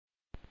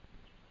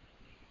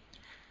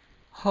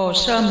Hồ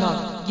sơ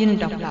mật Dinh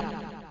độc lập.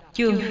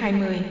 Chương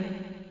 20.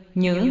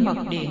 Những mật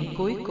điện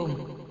cuối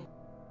cùng.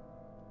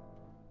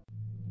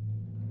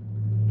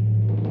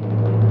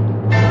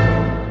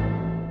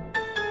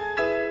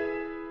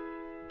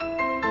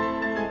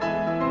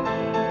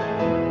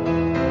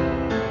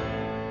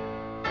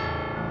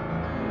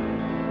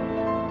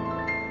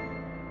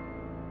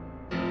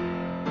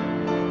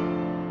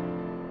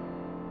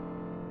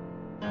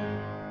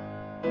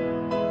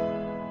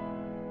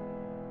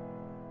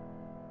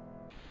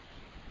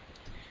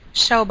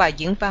 Sau bài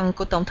diễn văn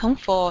của Tổng thống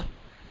Ford,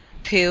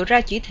 Thiệu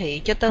ra chỉ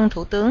thị cho tân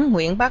Thủ tướng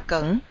Nguyễn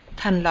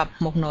thành lập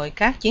một nội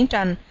các chiến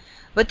tranh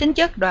với tính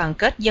chất đoàn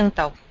kết dân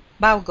tộc,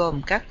 bao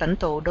gồm các lãnh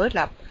tụ đối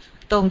lập,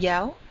 tôn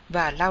giáo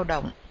và lao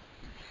động.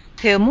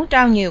 Thiệu muốn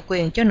trao nhiều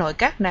quyền cho nội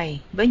các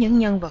này với những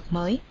nhân vật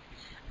mới.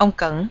 Ông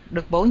Cẩn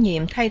được bổ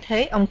nhiệm thay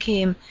thế ông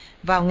Kim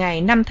vào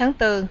ngày 5 tháng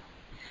 4.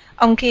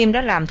 Ông Kim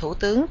đã làm thủ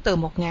tướng từ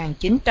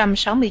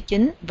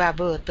 1969 và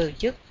vừa từ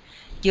chức,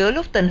 giữa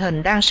lúc tình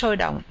hình đang sôi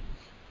động.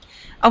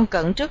 Ông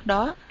Cẩn trước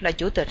đó là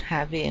chủ tịch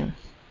Hạ viện.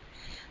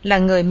 Là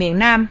người miền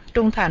Nam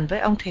trung thành với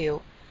ông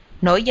Thiệu,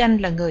 nổi danh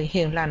là người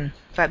hiền lành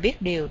và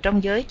biết điều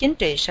trong giới chính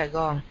trị Sài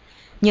Gòn,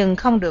 nhưng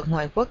không được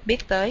ngoại quốc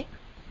biết tới.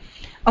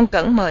 Ông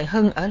Cẩn mời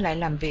Hưng ở lại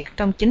làm việc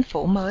trong chính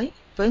phủ mới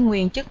với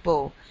nguyên chức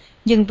vụ,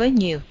 nhưng với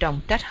nhiều trọng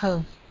trách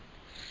hơn.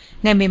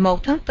 Ngày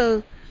 11 tháng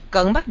 4,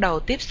 Cẩn bắt đầu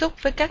tiếp xúc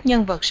với các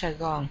nhân vật Sài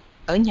Gòn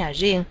ở nhà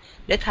riêng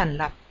để thành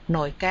lập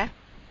nội các.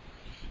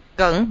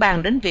 Cẩn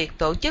bàn đến việc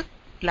tổ chức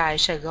lại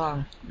Sài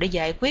Gòn để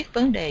giải quyết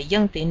vấn đề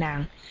dân tị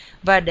nạn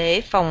và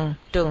để phòng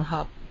trường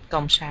hợp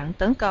Cộng sản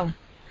tấn công.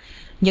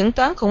 Những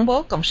toán khủng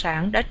bố Cộng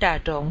sản đã trà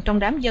trộn trong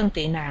đám dân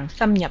tị nạn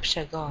xâm nhập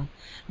Sài Gòn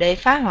để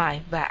phá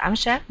hoại và ám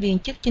sát viên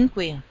chức chính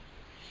quyền.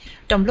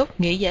 Trong lúc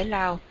nghỉ giải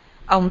lao,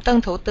 ông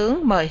tân thủ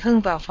tướng mời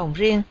Hưng vào phòng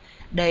riêng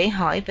để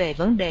hỏi về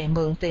vấn đề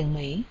mượn tiền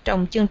Mỹ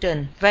trong chương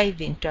trình vay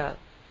viện trợ.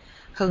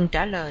 Hưng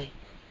trả lời,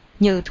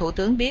 như thủ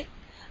tướng biết,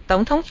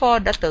 Tổng thống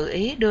Ford đã tự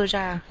ý đưa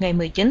ra ngày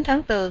 19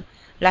 tháng 4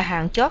 là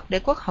hạn chót để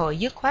Quốc hội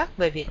dứt khoát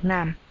về Việt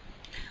Nam.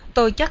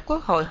 Tôi chắc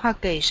Quốc hội Hoa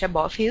Kỳ sẽ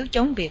bỏ phiếu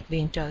chống việc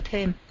viện trợ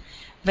thêm.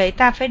 Vậy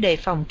ta phải đề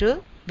phòng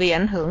trước, vì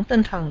ảnh hưởng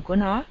tinh thần của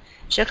nó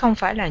sẽ không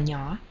phải là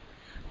nhỏ.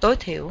 Tối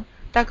thiểu,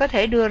 ta có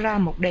thể đưa ra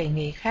một đề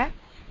nghị khác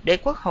để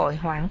Quốc hội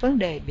hoãn vấn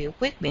đề biểu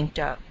quyết viện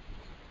trợ.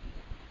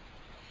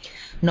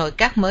 Nội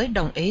các mới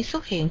đồng ý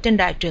xuất hiện trên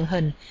đài truyền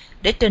hình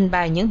để trình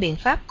bày những biện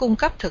pháp cung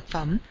cấp thực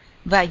phẩm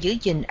và giữ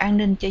gìn an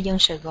ninh cho dân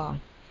Sài Gòn.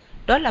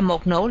 Đó là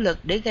một nỗ lực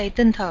để gây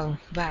tinh thần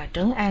và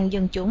trấn an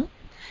dân chúng.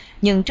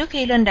 Nhưng trước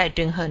khi lên đài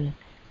truyền hình,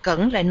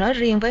 Cẩn lại nói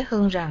riêng với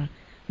Hưng rằng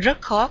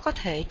rất khó có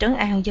thể trấn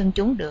an dân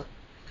chúng được.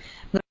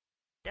 Người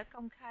đã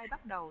công khai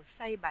bắt đầu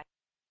xây bãi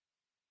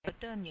ở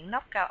trên những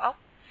nóc cao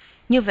ốc.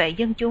 Như vậy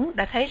dân chúng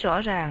đã thấy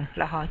rõ ràng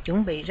là họ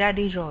chuẩn bị ra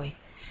đi rồi.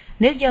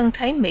 Nếu dân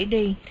thấy Mỹ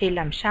đi thì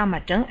làm sao mà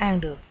trấn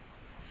an được?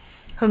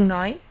 Hưng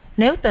nói,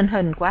 nếu tình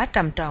hình quá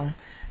trầm trọng,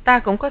 ta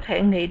cũng có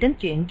thể nghĩ đến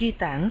chuyện di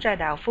tản ra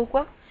đảo Phú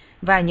Quốc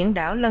và những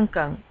đảo lân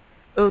cận,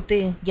 ưu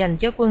tiên dành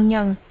cho quân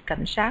nhân,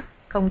 cảnh sát,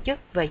 công chức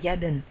và gia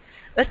đình,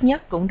 ít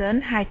nhất cũng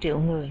đến 2 triệu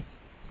người.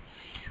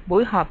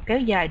 Buổi họp kéo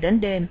dài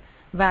đến đêm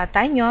và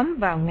tái nhóm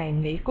vào ngày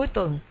nghỉ cuối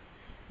tuần.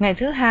 Ngày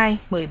thứ Hai,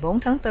 14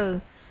 tháng 4,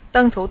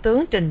 tân thủ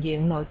tướng trình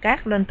diện nội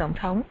các lên tổng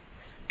thống.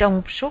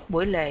 Trong suốt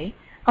buổi lễ,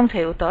 ông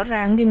Thiệu tỏ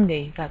ra nghiêm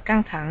nghị và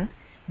căng thẳng,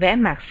 vẻ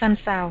mặt xanh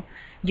xao,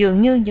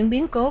 dường như những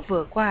biến cố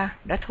vừa qua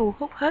đã thu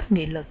hút hết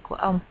nghị lực của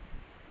ông.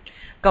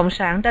 Cộng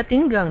sản đã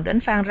tiến gần đến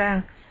Phan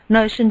Rang,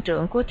 nơi sinh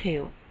trưởng của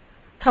Thiệu.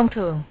 Thông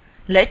thường,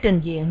 lễ trình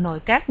diện nội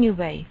các như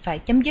vậy phải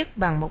chấm dứt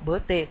bằng một bữa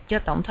tiệc cho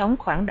tổng thống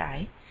khoản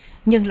đãi.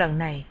 Nhưng lần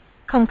này,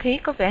 không khí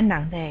có vẻ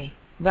nặng nề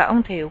và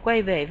ông Thiệu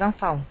quay về văn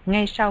phòng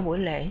ngay sau buổi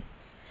lễ.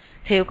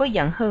 Thiệu có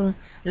giận Hưng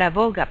là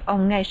vô gặp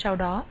ông ngay sau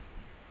đó.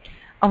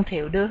 Ông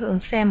Thiệu đưa Hưng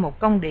xem một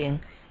công điện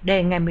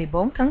đề ngày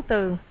 14 tháng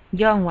 4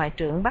 do Ngoại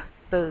trưởng Bắc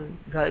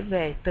gửi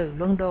về từ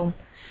London.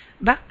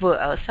 Bắc vừa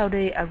ở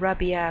Saudi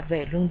Arabia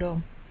về London.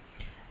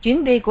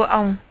 Chuyến đi của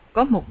ông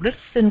có mục đích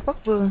xin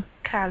quốc vương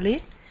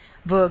Khalid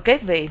vừa kế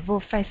vị vua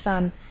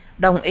Faisal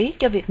đồng ý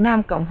cho Việt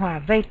Nam Cộng Hòa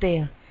vay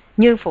tiền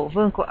như phụ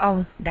vương của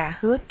ông đã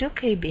hứa trước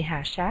khi bị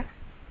hạ sát.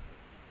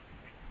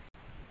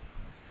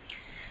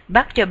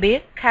 Bắc cho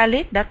biết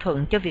Khalid đã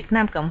thuận cho Việt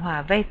Nam Cộng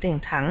Hòa vay tiền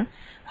thẳng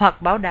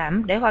hoặc bảo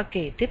đảm để Hoa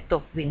Kỳ tiếp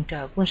tục viện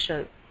trợ quân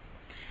sự.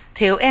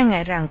 Thiệu e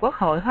ngại rằng Quốc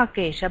hội Hoa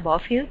Kỳ sẽ bỏ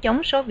phiếu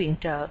chống số viện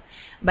trợ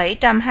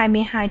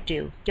 722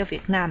 triệu cho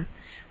Việt Nam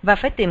và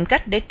phải tìm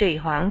cách để trì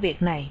hoãn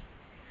việc này.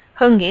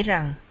 Hưng nghĩ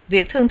rằng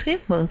việc thương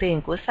thuyết mượn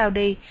tiền của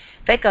Saudi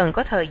phải cần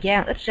có thời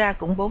gian ít ra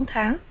cũng 4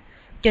 tháng,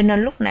 cho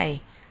nên lúc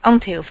này ông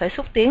Thiệu phải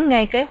xúc tiến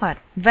ngay kế hoạch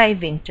vay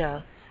viện trợ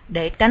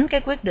để tránh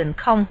cái quyết định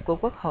không của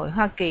Quốc hội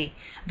Hoa Kỳ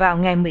vào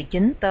ngày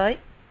 19 tới.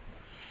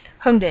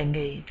 Hưng đề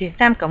nghị Việt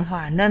Nam Cộng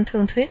Hòa nên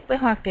thương thuyết với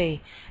Hoa Kỳ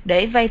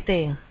để vay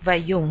tiền và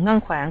dùng ngân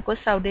khoản của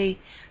Saudi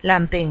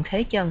làm tiền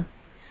thế chân.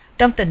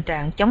 Trong tình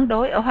trạng chống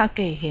đối ở Hoa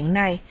Kỳ hiện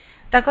nay,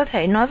 ta có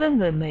thể nói với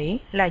người Mỹ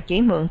là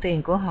chỉ mượn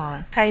tiền của họ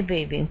thay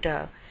vì viện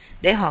trợ,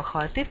 để họ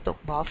khỏi tiếp tục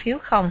bỏ phiếu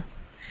không.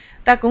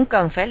 Ta cũng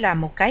cần phải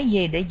làm một cái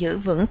gì để giữ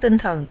vững tinh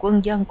thần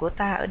quân dân của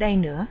ta ở đây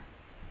nữa.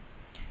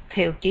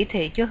 Thiệu chỉ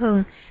thị cho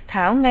Hưng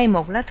thảo ngay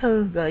một lá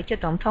thư gửi cho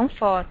Tổng thống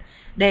Ford,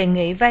 đề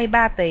nghị vay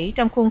 3 tỷ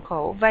trong khuôn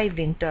khổ vay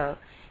viện trợ,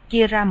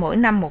 chia ra mỗi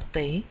năm 1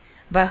 tỷ,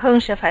 và Hưng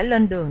sẽ phải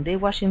lên đường đi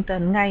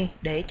Washington ngay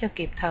để cho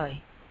kịp thời.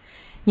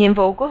 Nhiệm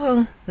vụ của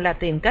Hưng là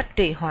tìm cách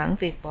trì hoãn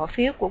việc bỏ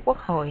phiếu của Quốc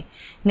hội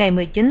ngày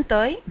 19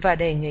 tới và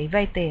đề nghị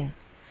vay tiền.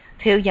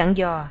 Thiệu dặn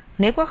dò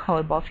nếu Quốc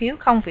hội bỏ phiếu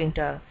không viện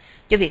trợ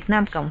cho Việt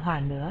Nam Cộng Hòa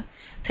nữa,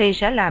 thì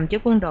sẽ làm cho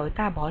quân đội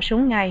ta bỏ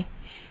súng ngay.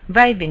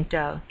 Vay viện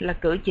trợ là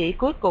cử chỉ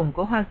cuối cùng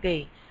của Hoa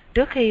Kỳ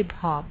trước khi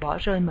họ bỏ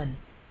rơi mình.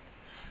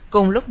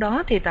 Cùng lúc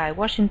đó thì tại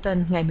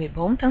Washington ngày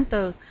 14 tháng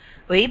 4,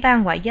 Ủy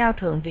ban Ngoại giao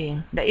Thượng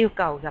viện đã yêu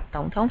cầu gặp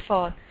Tổng thống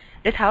Ford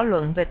để thảo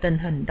luận về tình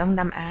hình Đông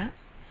Nam Á.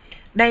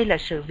 Đây là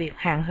sự việc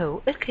hạn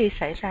hữu ít khi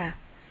xảy ra.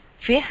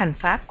 Phía hành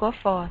pháp có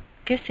Ford,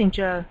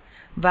 Kissinger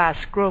và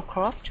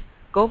Scowcroft,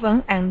 cố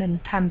vấn an ninh,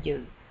 tham dự.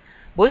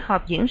 Buổi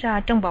họp diễn ra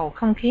trong bầu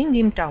không khí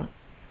nghiêm trọng.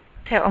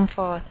 Theo ông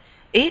Ford,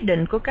 ý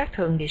định của các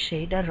thượng nghị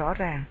sĩ đã rõ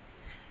ràng.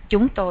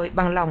 Chúng tôi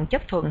bằng lòng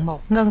chấp thuận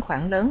một ngân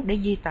khoản lớn để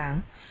di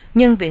tản,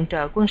 nhưng viện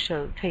trợ quân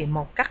sự thì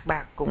một cắc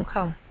bạc cũng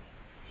không.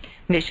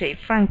 Nghị sĩ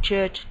Frank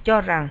Church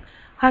cho rằng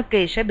Hoa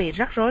Kỳ sẽ bị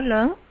rắc rối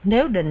lớn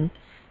nếu định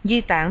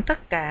di tản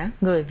tất cả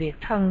người Việt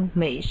thân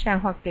Mỹ sang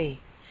Hoa Kỳ.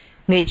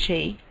 Nghị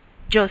sĩ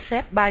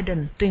Joseph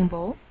Biden tuyên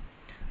bố,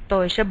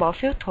 tôi sẽ bỏ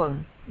phiếu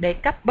thuận để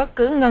cấp bất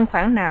cứ ngân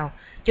khoản nào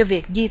cho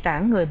việc di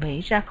tản người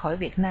Mỹ ra khỏi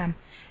Việt Nam,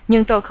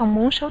 nhưng tôi không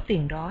muốn số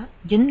tiền đó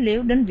dính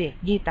líu đến việc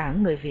di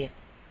tản người Việt.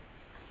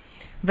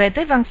 Về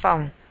tới văn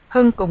phòng,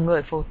 Hưng cùng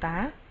người phụ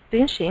tá,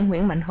 tiến sĩ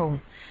Nguyễn Mạnh Hùng,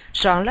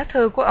 soạn lá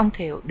thư của ông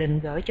Thiệu định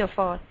gửi cho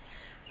Ford.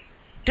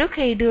 Trước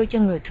khi đưa cho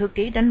người thư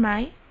ký đánh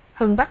máy,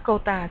 Hưng bắt cô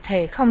ta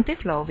thề không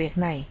tiết lộ việc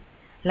này.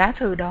 Lá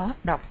thư đó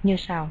đọc như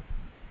sau.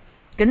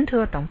 Kính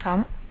thưa Tổng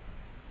thống,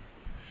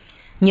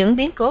 những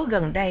biến cố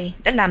gần đây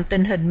đã làm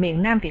tình hình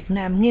miền Nam Việt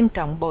Nam nghiêm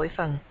trọng bội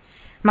phần.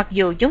 Mặc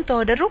dù chúng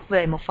tôi đã rút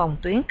về một phòng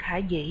tuyến khả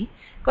dĩ,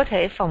 có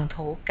thể phòng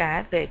thủ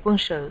cả về quân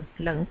sự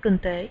lẫn kinh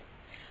tế,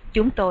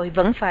 chúng tôi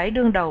vẫn phải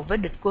đương đầu với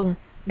địch quân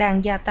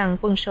đang gia tăng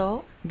quân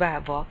số và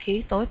võ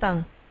khí tối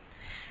tân.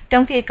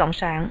 Trong khi Cộng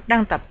sản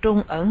đang tập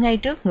trung ở ngay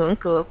trước ngưỡng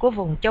cửa của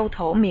vùng châu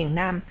thổ miền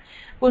Nam,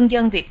 quân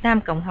dân Việt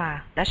Nam Cộng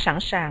Hòa đã sẵn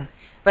sàng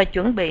và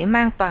chuẩn bị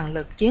mang toàn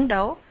lực chiến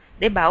đấu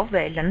để bảo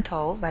vệ lãnh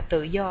thổ và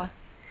tự do.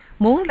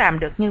 Muốn làm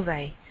được như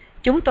vậy,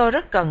 chúng tôi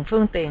rất cần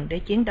phương tiện để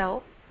chiến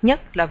đấu,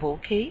 nhất là vũ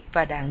khí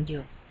và đạn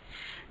dược.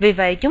 Vì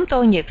vậy, chúng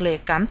tôi nhiệt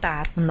liệt cảm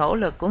tạ nỗ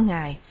lực của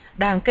Ngài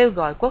đang kêu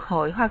gọi Quốc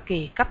hội Hoa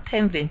Kỳ cấp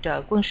thêm viện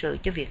trợ quân sự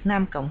cho Việt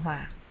Nam Cộng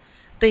Hòa.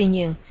 Tuy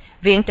nhiên,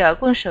 viện trợ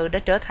quân sự đã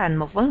trở thành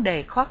một vấn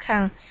đề khó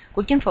khăn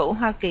của chính phủ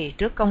Hoa Kỳ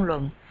trước công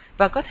luận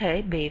và có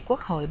thể bị Quốc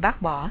hội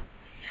bác bỏ.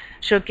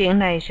 Sự kiện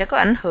này sẽ có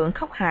ảnh hưởng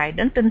khốc hại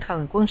đến tinh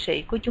thần quân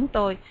sĩ của chúng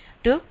tôi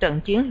trước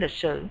trận chiến lịch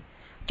sử.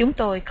 Chúng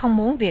tôi không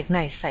muốn việc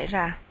này xảy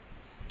ra.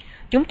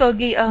 Chúng tôi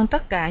ghi ơn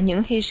tất cả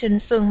những hy sinh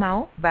xương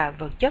máu và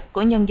vật chất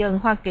của nhân dân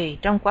Hoa Kỳ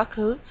trong quá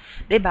khứ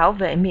để bảo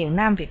vệ miền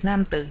Nam Việt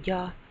Nam tự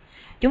do.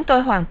 Chúng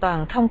tôi hoàn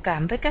toàn thông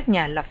cảm với các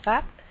nhà lập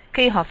pháp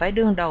khi họ phải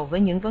đương đầu với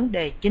những vấn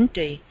đề chính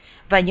trị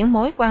và những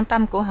mối quan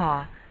tâm của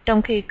họ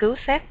trong khi cứu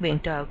xét viện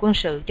trợ quân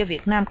sự cho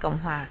Việt Nam Cộng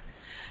Hòa.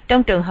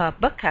 Trong trường hợp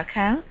bất khả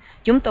kháng,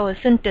 chúng tôi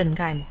xin trình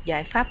Ngài một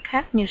giải pháp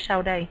khác như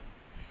sau đây.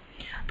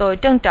 Tôi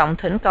trân trọng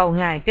thỉnh cầu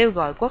Ngài kêu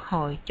gọi Quốc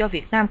hội cho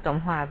Việt Nam Cộng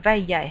Hòa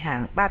vay dài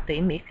hạn 3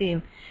 tỷ Mỹ Kim,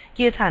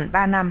 chia thành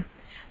 3 năm,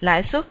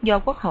 lãi suất do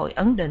Quốc hội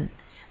ấn định,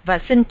 và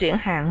xin triển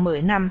hạn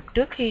 10 năm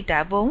trước khi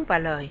trả vốn và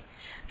lời.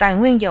 Tài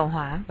nguyên dầu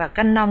hỏa và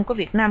canh nông của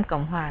Việt Nam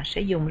Cộng Hòa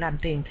sẽ dùng làm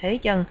tiền thế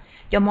chân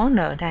cho món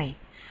nợ này.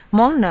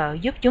 Món nợ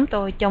giúp chúng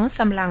tôi chống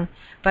xâm lăng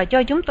và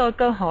cho chúng tôi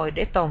cơ hội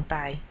để tồn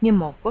tại như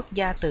một quốc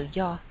gia tự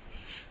do.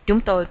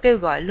 Chúng tôi kêu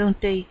gọi lương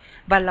tri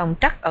và lòng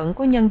trắc ẩn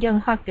của nhân dân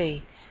Hoa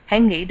Kỳ. Hãy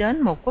nghĩ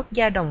đến một quốc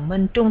gia đồng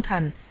minh trung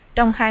thành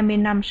trong 20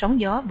 năm sóng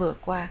gió vừa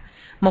qua.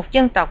 Một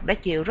dân tộc đã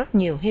chịu rất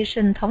nhiều hy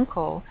sinh thống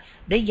khổ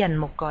để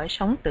giành một cõi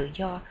sống tự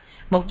do.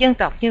 Một dân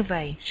tộc như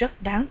vậy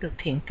rất đáng được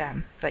thiện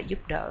cảm và giúp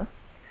đỡ.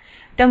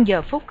 Trong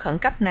giờ phút khẩn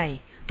cấp này,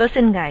 tôi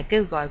xin Ngài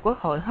kêu gọi Quốc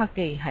hội Hoa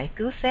Kỳ hãy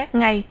cứu xét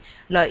ngay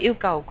lời yêu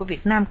cầu của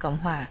Việt Nam Cộng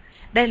Hòa.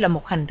 Đây là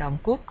một hành động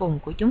cuối cùng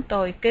của chúng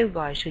tôi kêu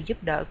gọi sự giúp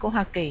đỡ của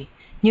Hoa Kỳ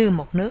như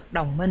một nước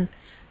đồng minh.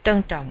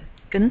 Trân trọng,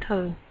 kính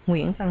thư,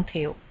 Nguyễn Văn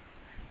Thiệu.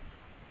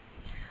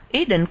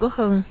 Ý định của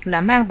Hưng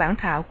là mang bản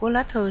thảo của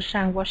lá thư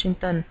sang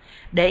Washington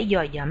để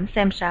dò dẫm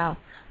xem sao,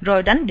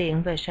 rồi đánh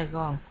điện về Sài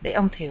Gòn để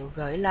ông Thiệu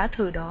gửi lá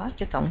thư đó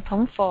cho Tổng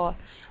thống Ford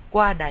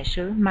qua đại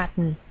sứ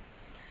Martin.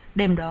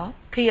 Đêm đó,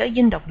 khi ở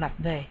Dinh Độc Lập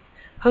về,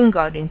 Hưng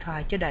gọi điện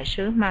thoại cho đại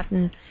sứ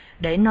Martin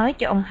để nói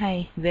cho ông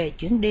hay về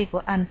chuyến đi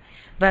của anh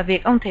và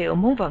việc ông Thiệu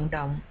muốn vận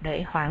động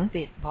để hoãn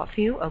việc bỏ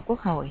phiếu ở Quốc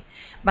hội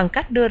bằng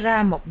cách đưa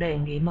ra một đề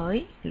nghị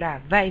mới là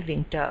vay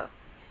viện trợ.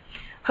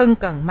 Hưng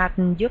cần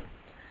Martin giúp.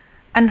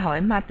 Anh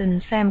hỏi Martin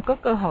xem có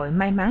cơ hội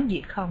may mắn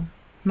gì không.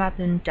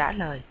 Martin trả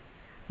lời,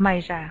 may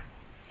ra.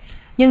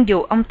 Nhưng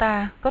dù ông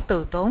ta có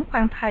từ tốn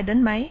khoan thai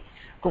đến mấy,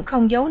 cũng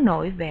không giấu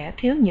nổi vẻ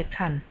thiếu nhiệt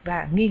thành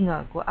và nghi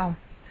ngờ của ông.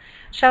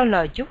 Sau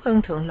lời chúc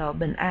Hưng thượng lộ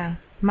bình an,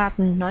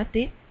 Martin nói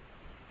tiếp,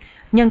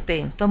 Nhân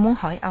tiện tôi muốn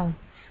hỏi ông,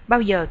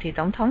 bao giờ thì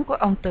tổng thống của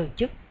ông từ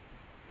chức?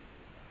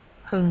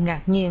 Hưng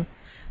ngạc nhiên,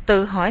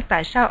 tự hỏi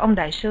tại sao ông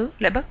đại sứ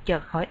lại bất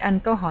chợt hỏi anh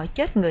câu hỏi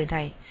chết người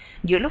này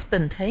giữa lúc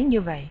tình thế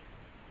như vậy.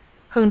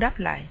 Hưng đáp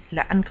lại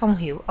là anh không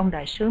hiểu ông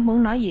đại sứ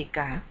muốn nói gì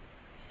cả.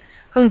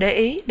 Hưng để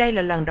ý đây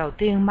là lần đầu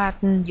tiên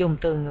Martin dùng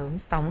từ ngữ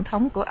tổng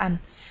thống của anh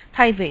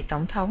thay vì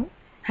tổng thống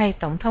hay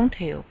tổng thống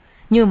Thiệu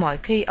như mọi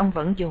khi ông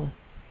vẫn dùng.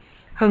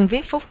 Hưng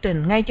viết phúc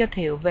trình ngay cho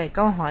Thiệu về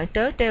câu hỏi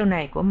trớ trêu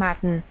này của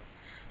Martin.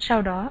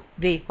 Sau đó,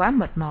 vì quá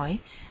mệt mỏi,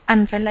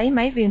 anh phải lấy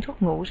mấy viên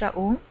thuốc ngủ ra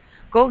uống,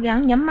 cố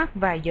gắng nhắm mắt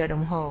vài giờ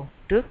đồng hồ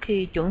trước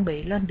khi chuẩn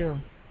bị lên đường.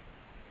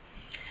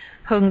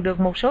 Hưng được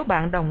một số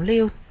bạn đồng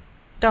liêu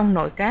trong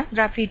nội các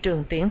ra phi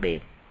trường tiễn biệt.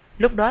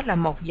 Lúc đó là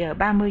 1 giờ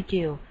 30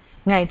 chiều,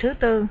 ngày thứ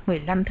Tư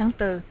 15 tháng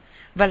 4,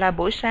 và là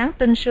buổi sáng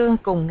tinh sương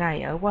cùng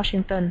ngày ở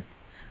Washington.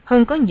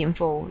 Hưng có nhiệm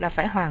vụ là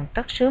phải hoàn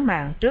tất sứ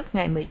mạng trước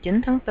ngày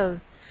 19 tháng 4,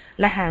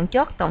 là hạn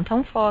chót Tổng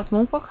thống Ford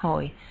muốn Quốc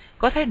hội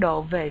có thái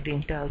độ về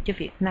viện trợ cho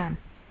Việt Nam.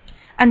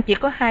 Anh chỉ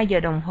có 2 giờ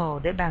đồng hồ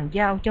để bàn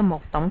giao cho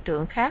một tổng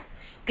trưởng khác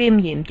kiêm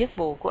nhiệm chức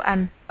vụ của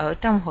anh ở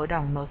trong hội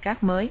đồng nội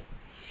các mới.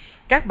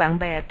 Các bạn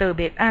bè từ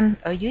biệt anh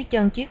ở dưới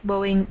chân chiếc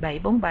Boeing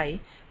 747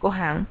 của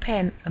hãng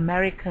Pan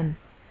American.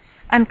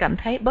 Anh cảm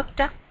thấy bất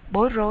trắc,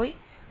 bối rối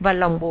và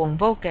lòng buồn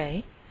vô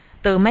kể.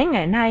 Từ mấy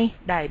ngày nay,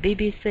 đài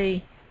BBC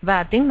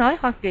và Tiếng Nói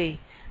Hoa Kỳ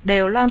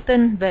đều loan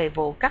tin về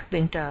vụ cắt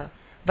viện trợ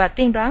và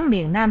tiên đoán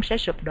miền Nam sẽ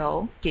sụp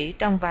đổ chỉ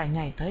trong vài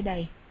ngày tới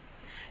đây.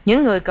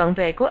 Những người cận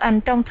vệ của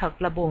anh trông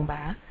thật là buồn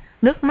bã,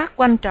 nước mắt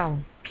quanh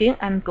tròng khiến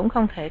anh cũng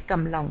không thể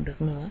cầm lòng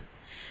được nữa.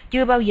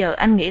 Chưa bao giờ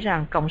anh nghĩ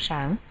rằng Cộng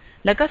sản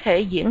lại có thể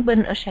diễn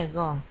binh ở Sài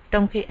Gòn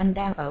trong khi anh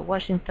đang ở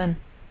Washington.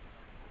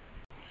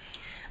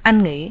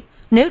 Anh nghĩ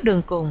nếu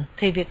đường cùng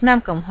thì Việt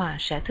Nam Cộng Hòa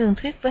sẽ thương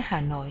thuyết với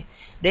Hà Nội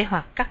để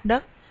hoặc cắt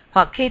đất,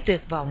 hoặc khi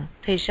tuyệt vọng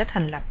thì sẽ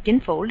thành lập chính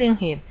phủ liên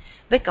hiệp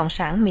với Cộng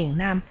sản miền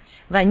Nam,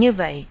 và như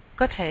vậy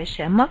có thể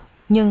sẽ mất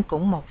nhưng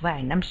cũng một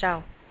vài năm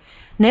sau.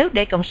 Nếu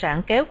để Cộng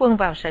sản kéo quân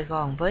vào Sài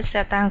Gòn với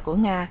xe tăng của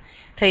Nga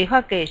thì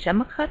Hoa Kỳ sẽ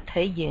mất hết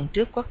thể diện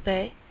trước quốc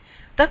tế.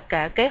 Tất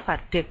cả kế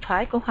hoạch triệt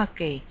thoái của Hoa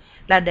Kỳ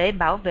là để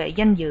bảo vệ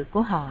danh dự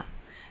của họ.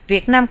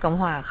 Việt Nam Cộng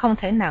Hòa không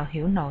thể nào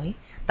hiểu nổi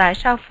tại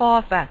sao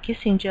Ford và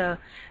Kissinger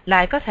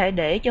lại có thể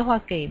để cho Hoa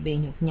Kỳ bị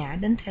nhục nhã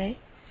đến thế.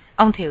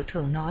 Ông Thiệu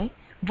thường nói,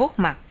 vuốt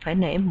mặt phải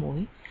nể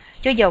mũi.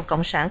 Cho dầu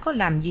Cộng sản có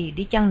làm gì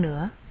đi chăng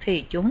nữa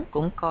thì chúng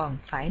cũng còn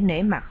phải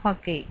nể mặt Hoa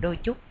Kỳ đôi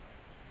chút.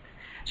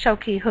 Sau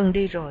khi Hưng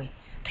đi rồi,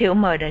 Thiệu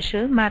mời đại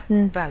sứ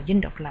Martin vào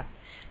Dinh Độc Lập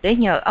để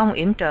nhờ ông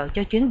yểm trợ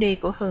cho chuyến đi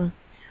của Hưng.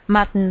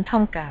 Martin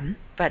thông cảm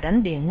và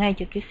đánh điện ngay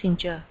cho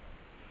Kissinger.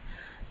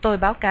 Tôi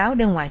báo cáo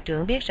đơn ngoại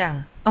trưởng biết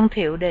rằng ông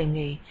Thiệu đề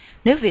nghị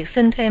nếu việc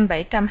xin thêm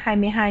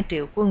 722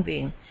 triệu quân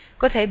viện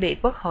có thể bị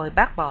Quốc hội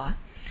bác bỏ,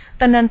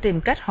 ta nên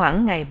tìm cách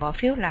hoãn ngày bỏ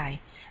phiếu lại.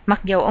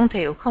 Mặc dầu ông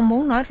Thiệu không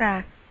muốn nói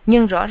ra,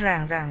 nhưng rõ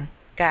ràng rằng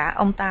cả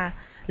ông ta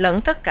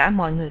lẫn tất cả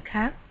mọi người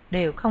khác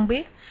đều không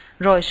biết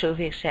rồi sự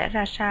việc sẽ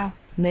ra sao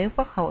nếu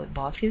Quốc hội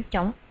bỏ phiếu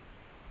chống.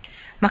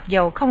 Mặc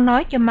dầu không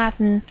nói cho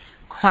Martin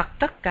hoặc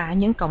tất cả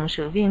những cộng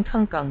sự viên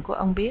thân cận của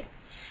ông biết,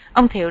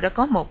 ông Thiệu đã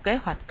có một kế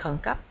hoạch khẩn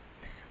cấp.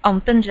 Ông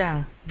tin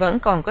rằng vẫn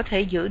còn có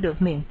thể giữ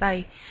được miền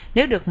Tây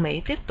nếu được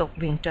Mỹ tiếp tục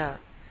viện trợ.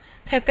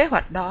 Theo kế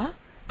hoạch đó,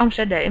 ông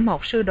sẽ để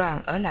một sư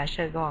đoàn ở lại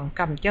Sài Gòn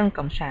cầm chân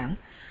Cộng sản,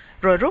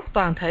 rồi rút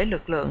toàn thể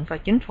lực lượng và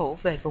chính phủ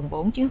về vùng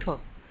 4 chiến thuật.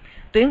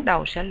 Tuyến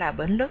đầu sẽ là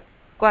Bến Lức,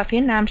 qua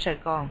phía nam Sài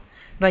Gòn,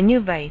 và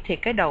như vậy thì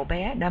cái đầu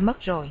bé đã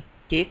mất rồi,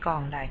 chỉ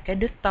còn lại cái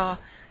đích to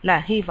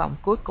là hy vọng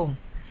cuối cùng.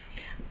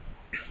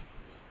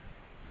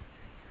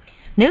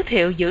 Nếu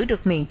Thiệu giữ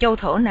được miền châu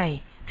thổ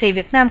này, thì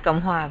Việt Nam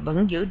Cộng Hòa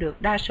vẫn giữ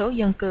được đa số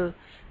dân cư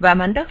và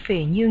mảnh đất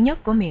phì nhiêu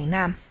nhất của miền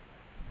Nam.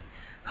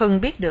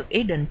 Hưng biết được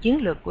ý định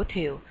chiến lược của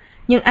Thiệu,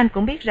 nhưng anh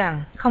cũng biết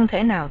rằng không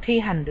thể nào thi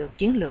hành được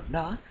chiến lược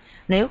đó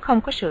nếu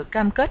không có sự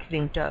cam kết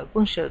viện trợ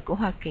quân sự của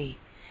Hoa Kỳ.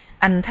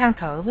 Anh than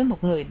thở với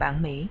một người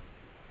bạn Mỹ.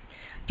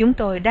 Chúng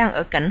tôi đang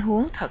ở cảnh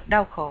huống thật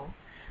đau khổ.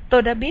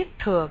 Tôi đã biết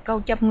thừa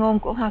câu châm ngôn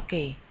của Hoa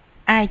Kỳ,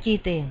 ai chi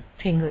tiền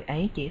thì người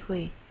ấy chỉ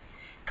huy.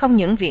 Không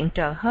những viện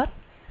trợ hết,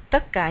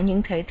 tất cả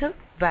những thể thức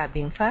và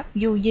biện pháp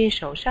du di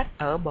sổ sách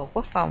ở Bộ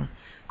Quốc phòng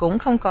cũng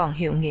không còn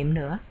hiệu nghiệm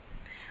nữa.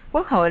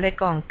 Quốc hội lại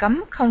còn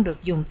cấm không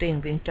được dùng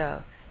tiền viện trợ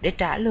để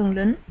trả lương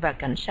lính và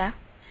cảnh sát.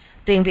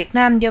 Tiền Việt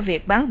Nam do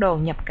việc bán đồ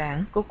nhập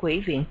cảng của Quỹ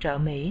viện trợ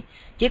Mỹ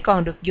chỉ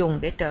còn được dùng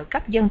để trợ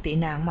cấp dân tị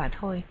nạn mà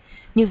thôi.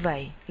 Như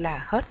vậy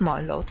là hết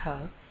mọi lỗ thở,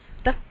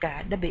 tất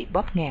cả đã bị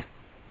bóp nghẹt.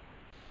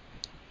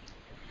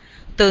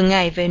 Từ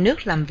ngày về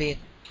nước làm việc,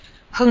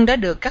 Hưng đã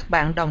được các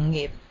bạn đồng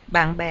nghiệp,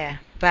 bạn bè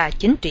và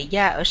chính trị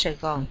gia ở Sài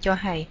Gòn cho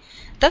hay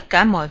tất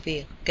cả mọi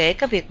việc, kể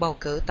cả việc bầu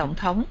cử tổng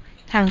thống,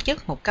 thăng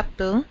chức một cấp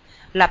tướng,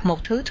 lập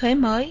một thứ thuế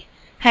mới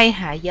hay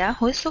hạ giá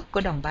hối suất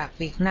của đồng bạc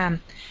Việt Nam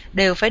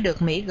đều phải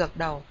được Mỹ gật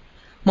đầu.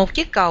 Một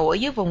chiếc cầu ở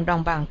dưới vùng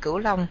đồng bằng Cửu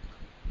Long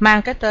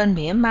mang cái tên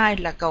mỉa mai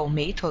là cầu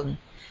Mỹ Thuận,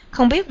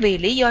 không biết vì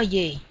lý do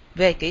gì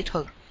về kỹ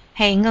thuật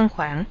hay ngân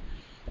khoản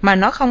mà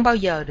nó không bao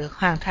giờ được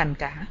hoàn thành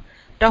cả,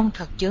 trông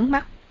thật chướng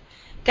mắt.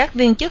 Các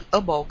viên chức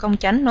ở Bộ Công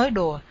Chánh nói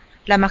đùa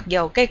là mặc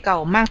dầu cây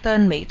cầu mang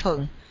tên Mỹ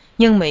Thuận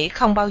nhưng Mỹ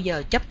không bao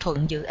giờ chấp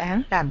thuận dự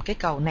án làm cái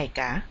cầu này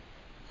cả.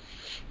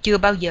 Chưa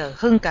bao giờ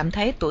Hưng cảm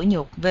thấy tủi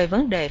nhục về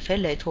vấn đề phải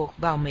lệ thuộc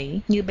vào Mỹ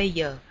như bây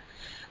giờ.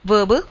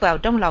 Vừa bước vào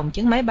trong lòng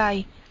chiếc máy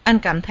bay, anh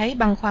cảm thấy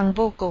băn khoăn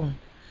vô cùng.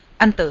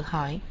 Anh tự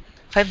hỏi,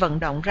 phải vận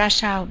động ra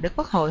sao để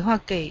Quốc hội Hoa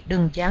Kỳ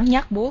đừng giáng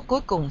nhát búa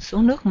cuối cùng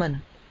xuống nước mình.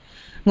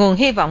 Nguồn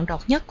hy vọng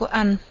độc nhất của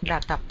anh là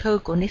tập thư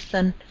của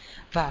Nixon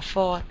và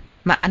Ford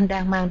mà anh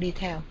đang mang đi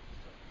theo.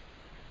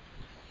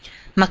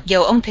 Mặc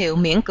dầu ông Thiệu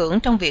miễn cưỡng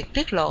trong việc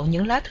tiết lộ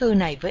những lá thư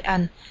này với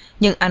anh,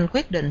 nhưng anh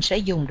quyết định sẽ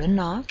dùng đến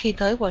nó khi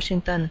tới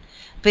Washington,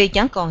 vì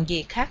chẳng còn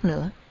gì khác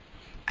nữa.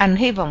 Anh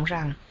hy vọng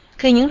rằng,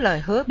 khi những lời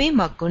hứa bí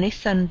mật của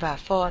Nixon và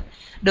Ford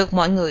được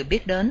mọi người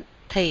biết đến,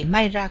 thì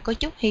may ra có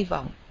chút hy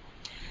vọng.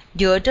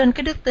 Dựa trên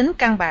cái đức tính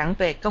căn bản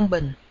về công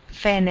bình,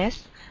 fairness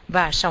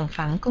và sòng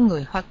phẳng của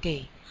người Hoa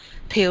Kỳ,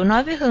 Thiệu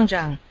nói với Hưng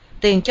rằng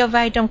tiền cho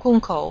vay trong khuôn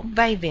khổ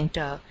vay viện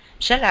trợ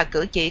sẽ là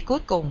cử chỉ cuối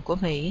cùng của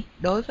Mỹ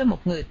đối với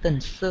một người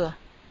tình xưa.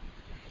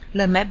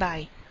 Lên máy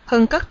bay,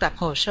 Hưng cất tập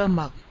hồ sơ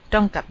mật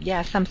trong cặp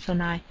da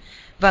Samsonite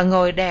và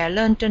ngồi đè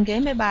lên trên ghế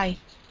máy bay.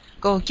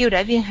 Cô chiêu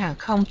đãi viên hàng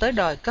không tới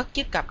đòi cất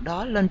chiếc cặp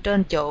đó lên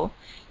trên chỗ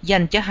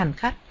dành cho hành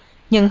khách,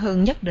 nhưng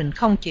Hưng nhất định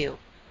không chịu.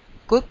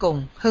 Cuối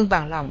cùng, Hưng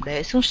bằng lòng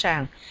để xuống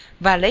sàn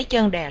và lấy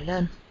chân đè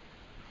lên.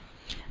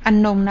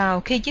 Anh nôn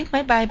nao khi chiếc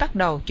máy bay bắt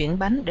đầu chuyển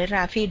bánh để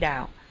ra phi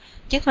đạo.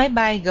 Chiếc máy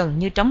bay gần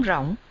như trống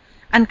rỗng.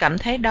 Anh cảm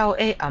thấy đau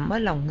ê ẩm ở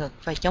lồng ngực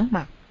và chóng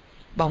mặt.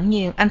 Bỗng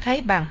nhiên anh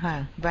thấy bàng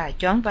hoàng và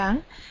choáng váng,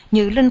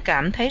 như linh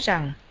cảm thấy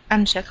rằng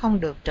anh sẽ không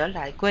được trở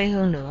lại quê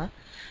hương nữa,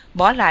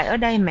 bỏ lại ở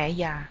đây mẹ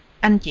già,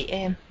 anh chị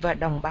em và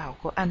đồng bào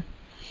của anh.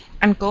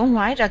 Anh cố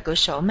ngoái ra cửa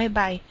sổ máy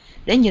bay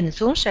để nhìn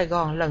xuống Sài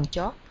Gòn lần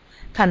chót,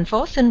 thành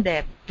phố xinh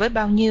đẹp với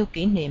bao nhiêu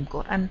kỷ niệm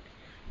của anh.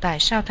 Tại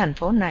sao thành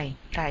phố này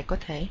lại có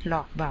thể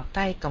lọt vào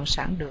tay Cộng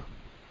sản được?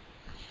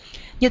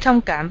 Như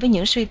thông cảm với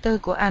những suy tư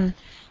của anh,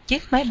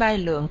 chiếc máy bay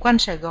lượn quanh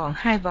Sài Gòn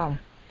 2 vòng.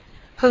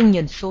 Hưng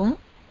nhìn xuống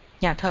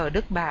nhà thờ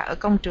Đức Bà ở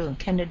công trường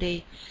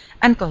Kennedy.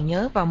 Anh còn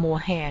nhớ vào mùa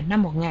hè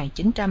năm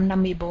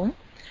 1954,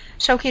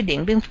 sau khi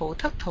Điện Biên Phủ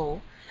thất thủ,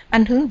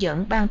 anh hướng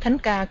dẫn ban thánh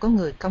ca của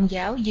người Công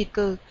giáo di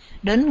cư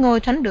đến ngôi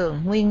thánh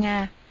đường nguy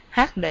nga,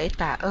 hát lễ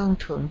tạ ơn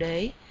Thượng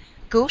Đế,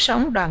 cứu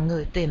sống đoàn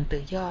người tìm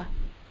tự do.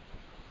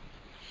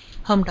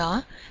 Hôm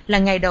đó là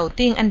ngày đầu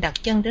tiên anh đặt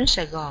chân đến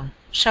Sài Gòn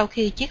sau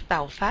khi chiếc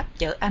tàu Pháp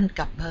chở anh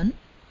cập bến.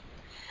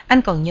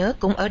 Anh còn nhớ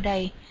cũng ở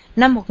đây,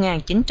 năm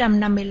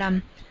 1955,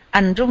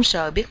 anh run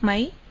sợ biết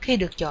mấy khi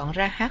được chọn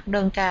ra hát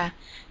đơn ca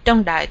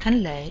trong đại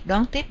thánh lễ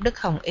đón tiếp Đức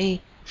Hồng Y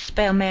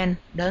Spellman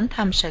đến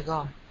thăm Sài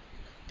Gòn.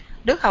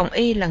 Đức Hồng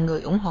Y là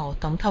người ủng hộ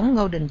Tổng thống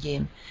Ngô Đình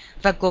Diệm,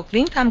 và cuộc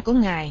viếng thăm của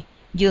Ngài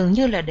dường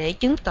như là để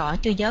chứng tỏ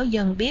cho giáo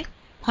dân biết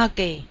Hoa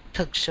Kỳ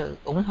thực sự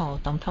ủng hộ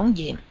Tổng thống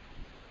Diệm.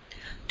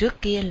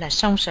 Trước kia là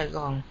sông Sài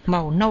Gòn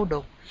màu nâu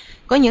đục,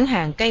 có những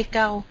hàng cây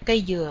cau,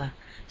 cây dừa,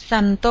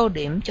 xanh tô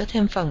điểm cho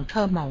thêm phần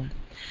thơ mộng.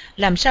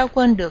 Làm sao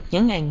quên được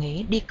những ngày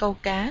nghỉ đi câu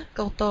cá,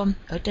 câu tôm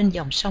ở trên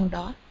dòng sông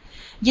đó.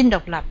 Dinh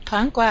Độc Lập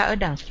thoáng qua ở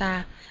đằng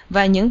xa,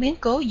 và những biến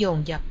cố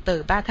dồn dập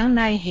từ 3 tháng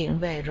nay hiện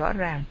về rõ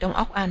ràng trong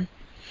óc anh.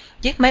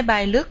 Chiếc máy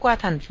bay lướt qua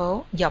thành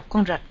phố dọc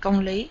con rạch Công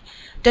Lý,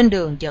 trên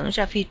đường dẫn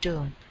ra phi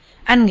trường.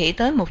 Anh nghĩ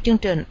tới một chương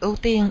trình ưu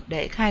tiên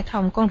để khai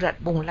thông con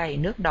rạch bùn lầy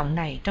nước động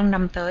này trong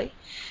năm tới,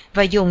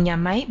 và dùng nhà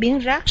máy biến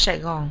rác Sài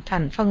Gòn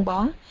thành phân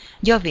bón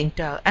do viện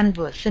trợ anh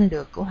vừa xin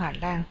được của Hà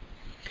Lan.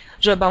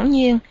 Rồi bỗng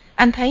nhiên,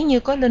 anh thấy như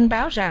có linh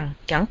báo rằng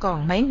chẳng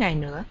còn mấy ngày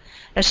nữa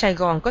là Sài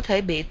Gòn có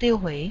thể bị tiêu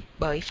hủy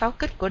bởi pháo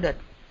kích của địch.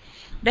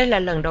 Đây là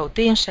lần đầu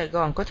tiên Sài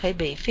Gòn có thể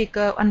bị phi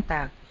cơ oanh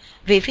tạc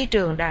vì phi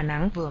trường Đà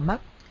Nẵng vừa mất.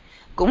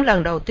 Cũng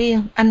lần đầu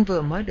tiên anh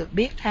vừa mới được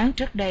biết tháng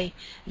trước đây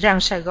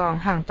rằng Sài Gòn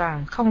hoàn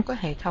toàn không có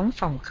hệ thống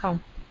phòng không.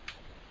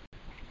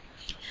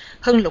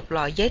 Hưng lục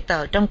lọi giấy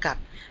tờ trong cặp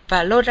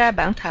và lôi ra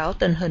bản thảo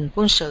tình hình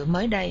quân sự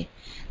mới đây.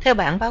 Theo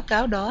bản báo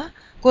cáo đó,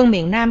 quân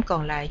miền Nam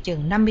còn lại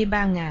chừng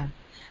 53.000,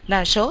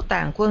 là số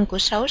tàn quân của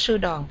 6 sư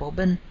đoàn bộ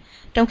binh,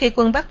 trong khi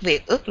quân Bắc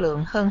Việt ước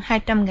lượng hơn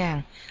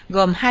 200.000,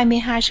 gồm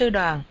 22 sư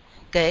đoàn,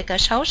 kể cả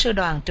 6 sư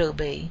đoàn trừ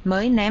bị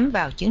mới ném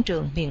vào chiến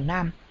trường miền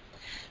Nam.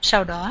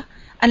 Sau đó,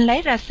 anh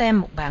lấy ra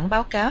xem một bản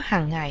báo cáo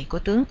hàng ngày của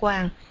tướng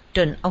Quang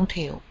trình ông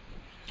Thiệu.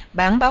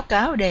 Bản báo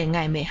cáo đề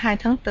ngày 12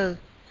 tháng 4.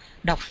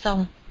 Đọc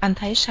xong, anh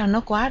thấy sao nó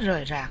quá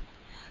rời rạc,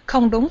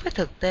 không đúng với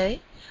thực tế,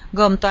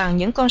 gồm toàn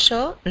những con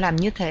số làm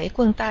như thể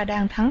quân ta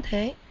đang thắng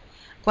thế.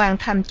 Quang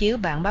tham chiếu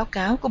bản báo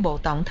cáo của Bộ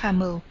Tổng Tham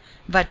mưu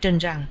và trình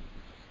rằng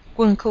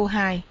quân khu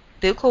 2,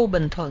 tiểu khu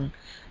Bình Thuận,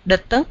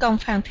 địch tấn công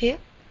Phan Thiết,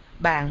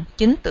 bạn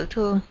 9 tử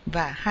thương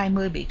và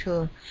 20 bị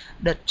thương,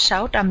 địch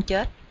 600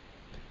 chết.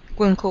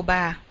 Quân khu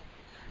 3,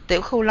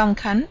 tiểu khu Long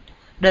Khánh,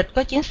 địch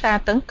có chiến xa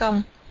tấn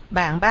công,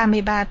 bạn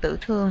 33 tử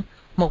thương,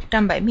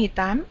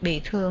 178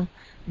 bị thương,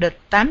 địch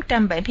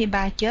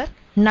 873 chết,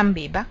 5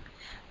 bị bắt.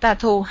 Ta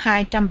thu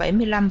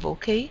 275 vũ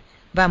khí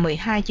và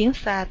 12 chiến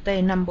xa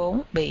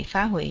T-54 bị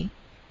phá hủy.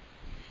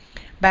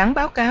 Bản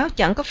báo cáo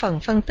chẳng có phần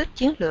phân tích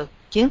chiến lược,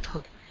 chiến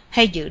thuật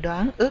hay dự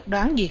đoán, ước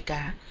đoán gì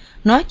cả.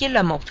 Nó chỉ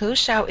là một thứ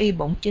sao y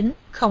bổn chính,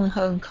 không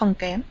hơn không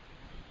kém.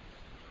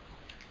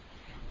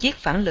 Chiếc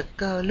phản lực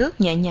cơ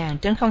lướt nhẹ nhàng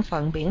trên không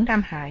phận biển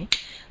Nam Hải,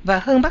 và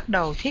Hưng bắt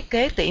đầu thiết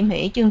kế tỉ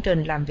mỉ chương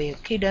trình làm việc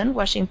khi đến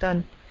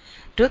Washington.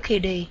 Trước khi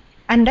đi,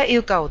 anh đã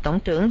yêu cầu Tổng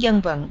trưởng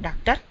Dân vận đặc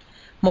trách,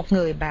 một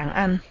người bạn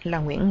anh là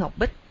Nguyễn Ngọc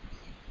Bích,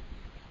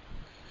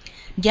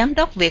 Giám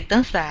đốc Việt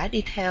Tấn xã,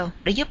 đi theo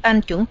để giúp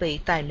anh chuẩn bị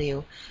tài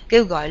liệu,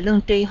 kêu gọi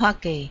lương tri Hoa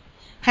Kỳ.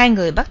 Hai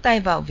người bắt tay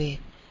vào việc,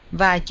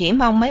 và chỉ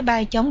mong máy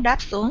bay chóng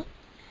đáp xuống.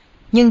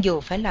 Nhưng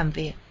dù phải làm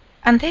việc,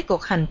 anh thấy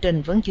cuộc hành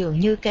trình vẫn dường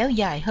như kéo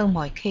dài hơn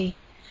mọi khi.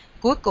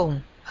 Cuối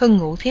cùng, Hưng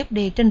ngủ thiếp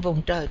đi trên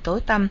vùng trời tối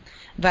tăm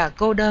và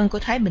cô đơn của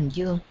Thái Bình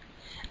Dương.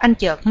 Anh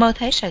chợt mơ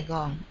thấy Sài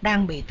Gòn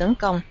đang bị tấn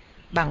công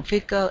bằng phi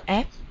cơ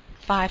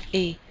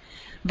F-5E,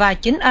 và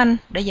chính anh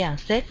đã dàn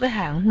xếp với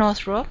hãng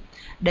Northrop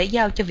để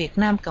giao cho Việt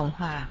Nam Cộng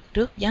Hòa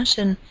trước Giáng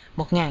sinh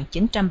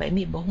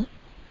 1974.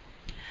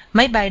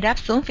 Máy bay đáp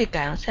xuống phi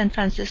cảng San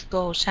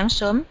Francisco sáng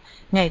sớm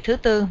ngày thứ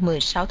Tư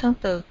 16 tháng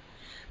 4.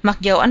 Mặc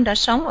dầu anh đã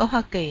sống ở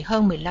Hoa Kỳ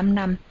hơn 15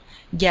 năm,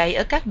 dạy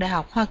ở các đại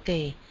học Hoa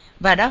Kỳ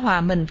và đã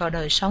hòa mình vào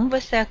đời sống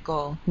với xe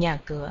cộ, nhà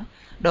cửa,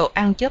 đồ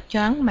ăn chớp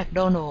nhoáng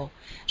McDonald's,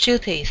 siêu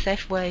thị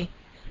Safeway,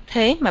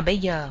 thế mà bây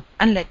giờ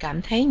anh lại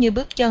cảm thấy như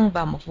bước chân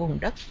vào một vùng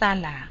đất xa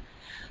lạ.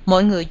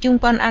 Mọi người chung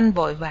quanh anh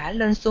vội vã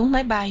lên xuống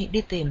máy bay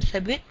đi tìm xe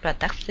buýt và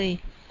taxi.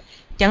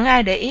 Chẳng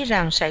ai để ý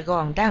rằng Sài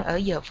Gòn đang ở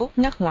giờ phút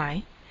ngắt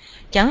ngoải.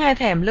 Chẳng ai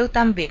thèm lưu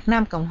tâm Việt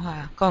Nam Cộng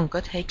Hòa còn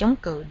có thể chống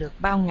cự được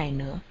bao ngày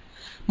nữa.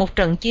 Một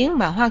trận chiến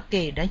mà Hoa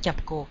Kỳ đã nhập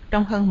cuộc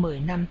trong hơn 10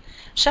 năm,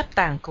 sắp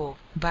tàn cuộc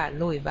và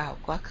lùi vào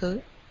quá khứ.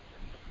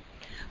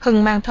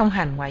 Hưng mang thông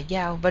hành ngoại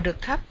giao và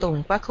được tháp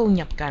tùng qua khu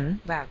nhập cảnh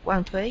và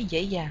quan thuế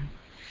dễ dàng.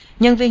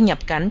 Nhân viên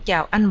nhập cảnh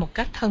chào anh một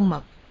cách thân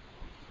mật.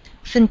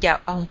 Xin chào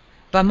ông,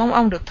 và mong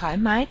ông được thoải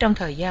mái trong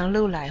thời gian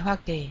lưu lại Hoa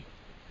Kỳ.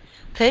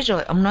 Thế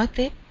rồi ông nói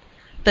tiếp,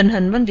 tình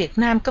hình bên Việt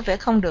Nam có vẻ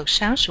không được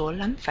sáng sủa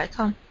lắm, phải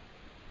không?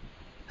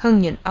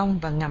 Hưng nhìn ông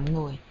và ngậm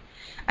ngùi.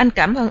 Anh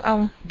cảm ơn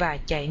ông và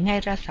chạy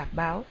ngay ra sạp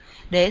báo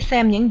để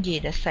xem những gì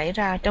đã xảy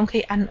ra trong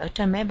khi anh ở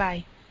trên máy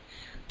bay.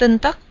 Tin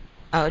tức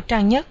ở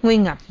trang nhất nguy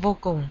ngập vô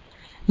cùng.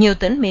 Nhiều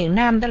tỉnh miền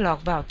Nam đã lọt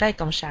vào tay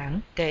Cộng sản,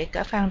 kể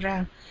cả Phan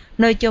Rang,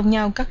 nơi chôn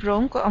nhau cắt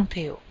rốn của ông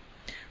Thiệu.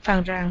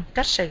 Phan Rang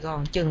cách Sài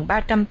Gòn chừng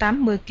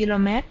 380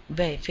 km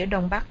về phía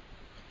đông bắc.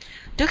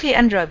 Trước khi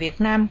anh rời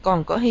Việt Nam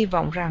còn có hy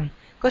vọng rằng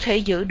có thể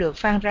giữ được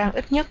Phan Rang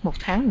ít nhất 1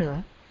 tháng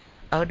nữa.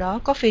 Ở đó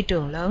có phi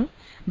trường lớn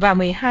và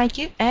 12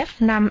 chiếc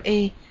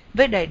F-5E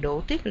với đầy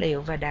đủ tiếp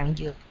liệu và đạn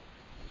dược.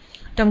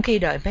 Trong khi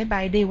đợi máy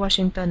bay đi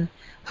Washington,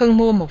 Hưng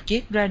mua một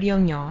chiếc radio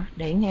nhỏ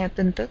để nghe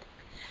tin tức.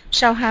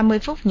 Sau 20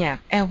 phút nhạc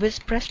Elvis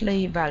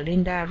Presley và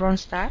Linda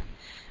Ronstadt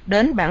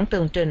đến bản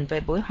tường trình về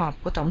buổi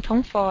họp của Tổng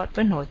thống Ford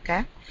với nội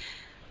các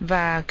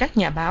và các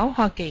nhà báo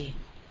Hoa Kỳ.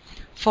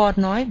 Ford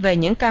nói về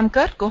những cam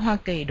kết của Hoa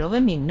Kỳ đối với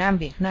miền Nam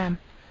Việt Nam.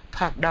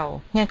 Thoạt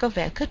đầu nghe có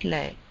vẻ khích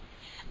lệ.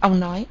 Ông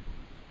nói,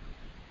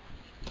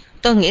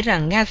 tôi nghĩ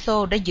rằng Nga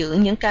Xô đã giữ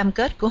những cam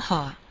kết của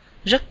họ.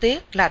 Rất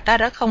tiếc là ta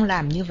đã không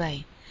làm như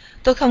vậy.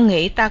 Tôi không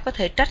nghĩ ta có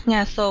thể trách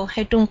Nga Xô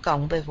hay Trung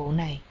Cộng về vụ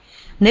này.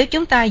 Nếu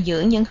chúng ta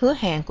giữ những hứa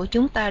hẹn của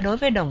chúng ta đối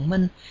với đồng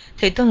minh,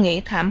 thì tôi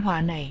nghĩ thảm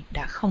họa này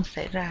đã không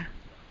xảy ra.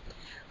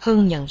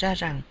 Hưng nhận ra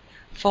rằng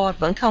Ford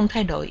vẫn không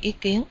thay đổi ý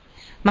kiến,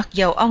 mặc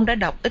dầu ông đã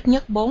đọc ít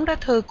nhất 4 lá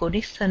thư của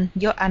Nixon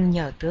do anh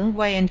nhờ tướng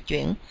Wayne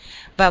chuyển,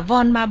 và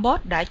von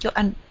Marbot đã cho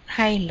anh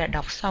hay là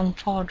đọc xong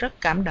Ford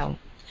rất cảm động.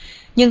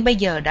 Nhưng bây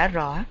giờ đã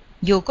rõ,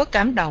 dù có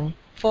cảm động,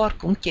 Ford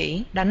cũng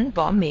chỉ đánh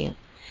võ miệng.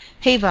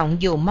 Hy vọng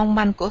dù mong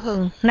manh của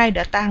Hưng nay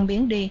đã tan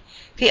biến đi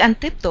khi anh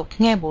tiếp tục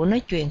nghe buổi nói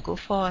chuyện của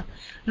Ford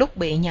lúc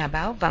bị nhà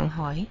báo vặn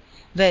hỏi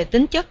về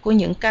tính chất của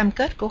những cam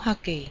kết của Hoa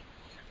Kỳ.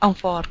 Ông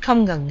Ford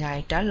không ngần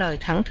ngại trả lời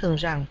thẳng thừng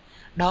rằng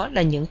đó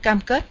là những cam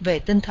kết về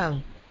tinh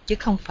thần, chứ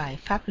không phải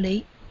pháp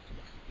lý.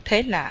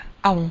 Thế là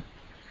ông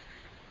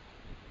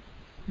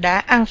đã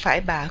ăn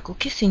phải bạ của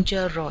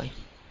Kissinger rồi.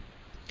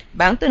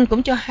 Bản tin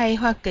cũng cho hay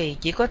Hoa Kỳ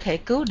chỉ có thể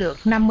cứu được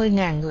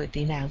 50.000 người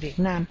tị nạn Việt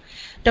Nam,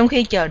 trong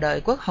khi chờ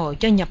đợi Quốc hội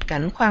cho nhập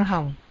cảnh khoan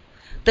hồng.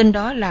 Tin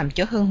đó làm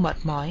cho Hưng mệt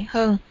mỏi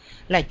hơn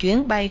là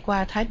chuyến bay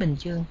qua Thái Bình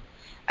Dương.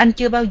 Anh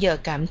chưa bao giờ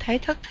cảm thấy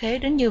thất thế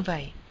đến như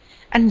vậy.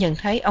 Anh nhận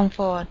thấy ông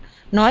Ford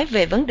nói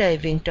về vấn đề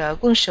viện trợ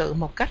quân sự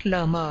một cách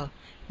lờ mờ,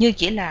 như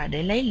chỉ là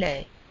để lấy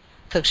lệ.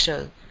 Thực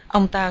sự,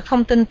 ông ta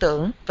không tin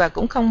tưởng và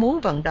cũng không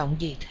muốn vận động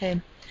gì thêm.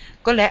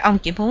 Có lẽ ông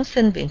chỉ muốn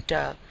xin viện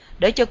trợ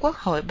để cho Quốc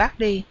hội bác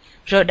đi,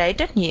 rồi đẩy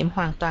trách nhiệm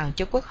hoàn toàn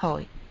cho Quốc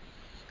hội.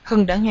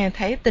 Hưng đã nghe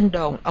thấy tin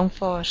đồn ông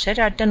Ford sẽ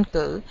ra tranh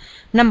cử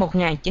năm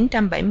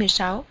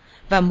 1976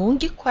 và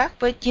muốn dứt khoát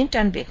với chiến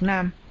tranh Việt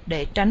Nam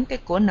để tránh cái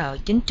của nợ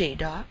chính trị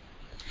đó.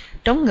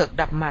 Trống ngực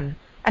đập mạnh,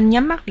 anh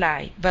nhắm mắt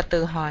lại và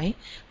tự hỏi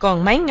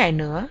còn mấy ngày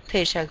nữa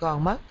thì Sài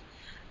Gòn mất,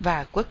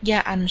 và quốc gia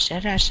anh sẽ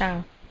ra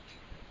sao?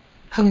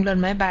 Hưng lên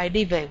máy bay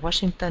đi về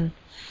Washington.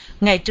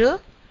 Ngày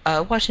trước,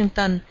 ở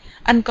Washington,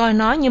 anh coi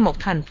nó như một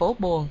thành phố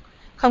buồn,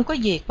 không có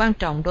gì quan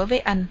trọng đối với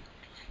anh.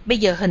 Bây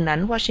giờ hình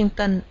ảnh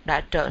Washington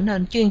đã trở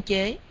nên chuyên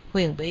chế,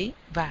 huyền bí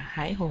và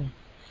hãi hùng.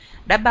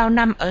 Đã bao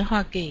năm ở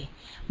Hoa Kỳ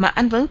mà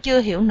anh vẫn chưa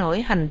hiểu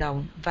nổi hành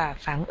động và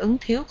phản ứng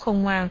thiếu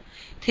khôn ngoan,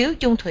 thiếu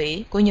chung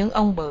thủy của những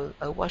ông bự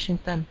ở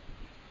Washington.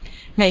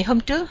 Ngày hôm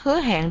trước hứa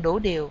hẹn đủ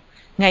điều,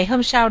 ngày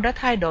hôm sau đã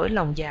thay đổi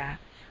lòng dạ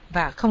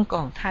và không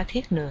còn tha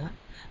thiết nữa.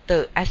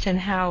 Từ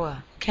Eisenhower,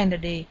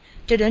 Kennedy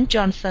cho đến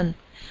Johnson,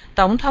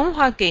 Tổng thống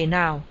Hoa Kỳ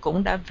nào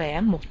cũng đã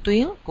vẽ một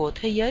tuyến của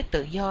thế giới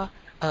tự do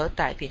ở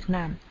tại Việt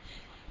Nam.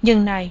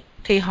 Nhưng nay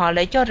thì họ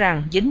lại cho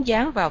rằng dính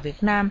dáng vào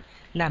Việt Nam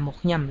là một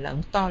nhầm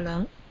lẫn to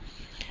lớn.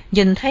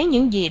 Nhìn thấy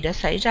những gì đã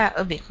xảy ra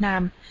ở Việt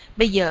Nam,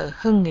 bây giờ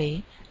Hưng nghĩ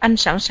anh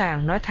sẵn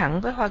sàng nói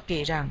thẳng với Hoa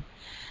Kỳ rằng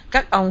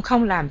các ông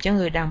không làm cho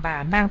người đàn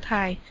bà mang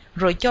thai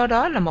rồi cho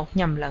đó là một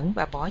nhầm lẫn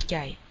và bỏ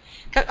chạy.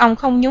 Các ông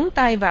không nhúng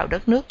tay vào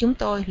đất nước chúng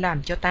tôi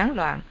làm cho tán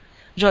loạn,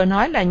 rồi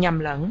nói là nhầm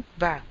lẫn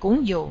và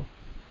cúng dù.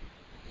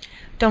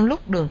 Trong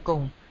lúc đường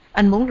cùng,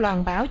 anh muốn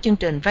loan báo chương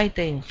trình vay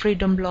tiền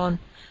Freedom Loan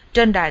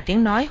trên đài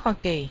tiếng nói Hoa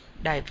Kỳ,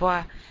 đài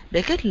VOA,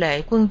 để khích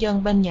lệ quân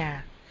dân bên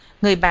nhà.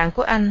 Người bạn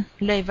của anh,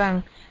 Lê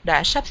Văn,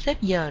 đã sắp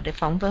xếp giờ để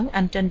phỏng vấn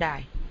anh trên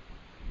đài.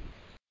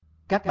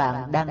 Các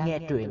bạn đang nghe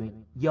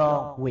truyện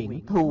do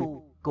Nguyễn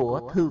Thu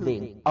của Thư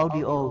viện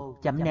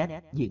audio.net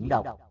diễn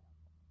đọc.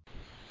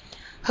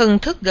 Hưng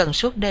thức gần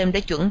suốt đêm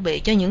để chuẩn bị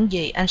cho những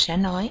gì anh sẽ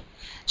nói.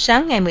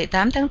 Sáng ngày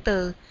 18 tháng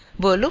 4,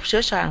 vừa lúc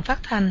sửa soạn phát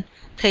thanh,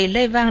 thì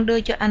Lê Văn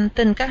đưa cho anh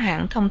tin các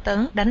hãng thông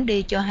tấn đánh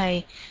đi cho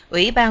hay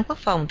Ủy ban Quốc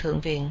phòng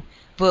Thượng viện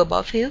vừa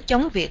bỏ phiếu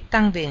chống việc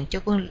tăng viện cho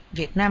quân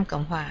Việt Nam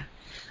Cộng Hòa.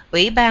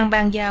 Ủy ban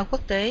Ban giao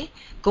quốc tế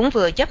cũng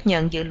vừa chấp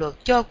nhận dự luật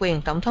cho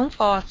quyền Tổng thống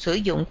Ford sử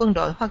dụng quân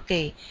đội Hoa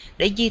Kỳ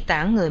để di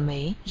tản người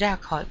Mỹ ra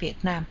khỏi Việt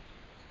Nam.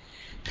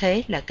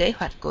 Thế là kế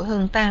hoạch của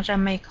Hưng tan ra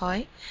mây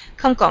khói,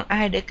 không còn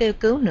ai để kêu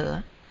cứu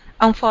nữa.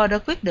 Ông Ford đã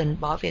quyết định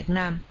bỏ Việt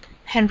Nam.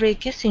 Henry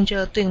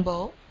Kissinger tuyên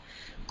bố,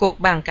 cuộc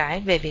bàn cãi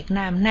về Việt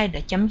Nam nay đã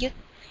chấm dứt.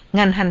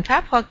 Ngành hành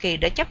pháp Hoa Kỳ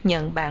đã chấp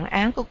nhận bản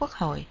án của Quốc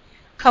hội,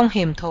 không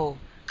hiềm thù,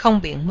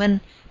 không biện minh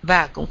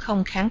và cũng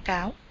không kháng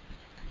cáo.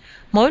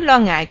 Mối lo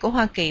ngại của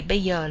Hoa Kỳ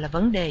bây giờ là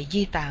vấn đề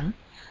di tản.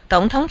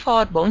 Tổng thống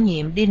Ford bổ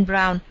nhiệm Dinh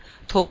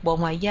thuộc Bộ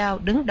Ngoại giao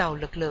đứng đầu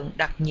lực lượng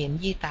đặc nhiệm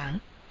di tản.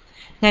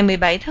 Ngày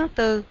 17 tháng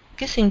 4,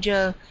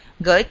 Kissinger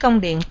gửi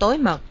công điện tối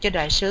mật cho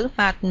đại sứ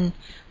Martin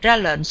ra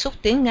lệnh xúc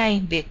tiến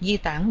ngay việc di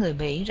tản người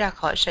Mỹ ra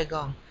khỏi Sài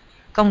Gòn.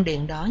 Công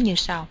điện đó như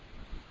sau.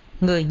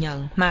 Người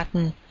nhận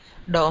Martin,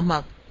 độ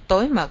mật,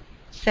 tối mật,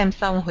 xem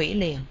xong hủy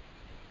liền.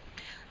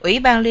 Ủy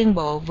ban Liên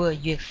bộ vừa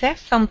duyệt xét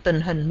xong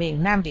tình hình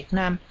miền Nam Việt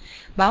Nam,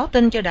 báo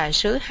tin cho đại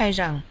sứ hay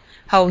rằng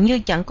hầu như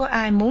chẳng có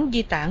ai muốn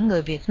di tản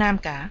người Việt Nam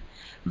cả,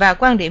 và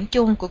quan điểm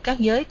chung của các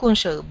giới quân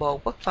sự Bộ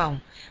Quốc phòng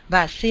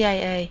và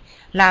CIA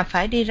là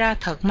phải đi ra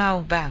thật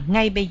mau và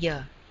ngay bây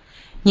giờ.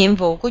 Nhiệm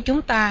vụ của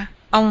chúng ta,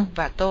 ông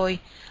và tôi,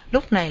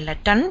 lúc này là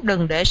tránh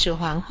đừng để sự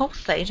hoảng hốt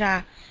xảy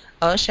ra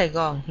ở Sài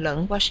Gòn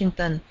lẫn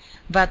Washington,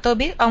 và tôi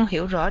biết ông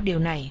hiểu rõ điều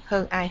này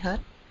hơn ai hết.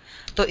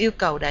 Tôi yêu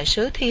cầu đại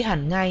sứ thi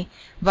hành ngay,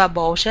 và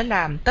Bộ sẽ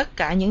làm tất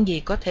cả những gì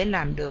có thể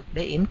làm được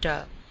để yểm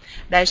trợ.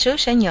 Đại sứ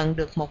sẽ nhận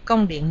được một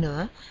công điện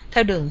nữa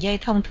theo đường dây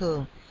thông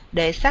thường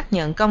để xác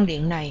nhận công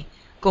điện này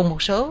cùng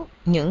một số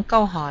những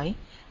câu hỏi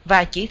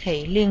và chỉ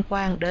thị liên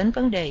quan đến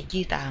vấn đề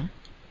di tản.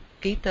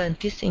 Ký tên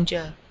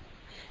Kissinger.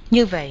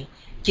 Như vậy,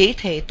 chỉ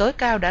thị tối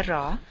cao đã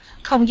rõ,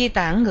 không di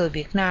tản người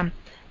Việt Nam,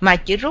 mà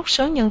chỉ rút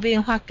số nhân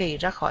viên Hoa Kỳ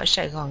ra khỏi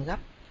Sài Gòn gấp.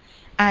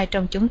 Ai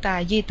trong chúng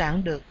ta di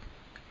tản được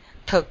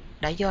thực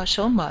đã do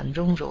số mệnh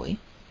rung rủi.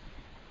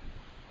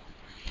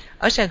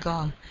 Ở Sài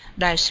Gòn,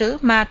 đại sứ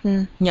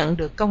Martin nhận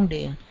được công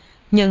điện,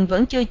 nhưng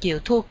vẫn chưa chịu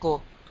thua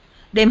cuộc.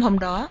 Đêm hôm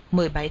đó,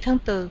 17 tháng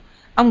 4,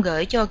 ông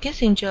gửi cho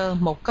Kissinger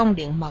một công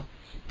điện mật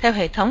theo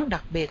hệ thống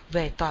đặc biệt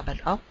về Tòa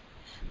Bạch Ốc.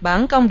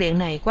 Bản công điện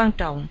này quan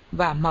trọng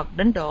và mật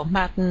đến độ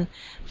Martin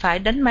phải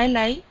đánh máy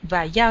lấy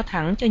và giao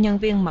thẳng cho nhân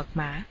viên mật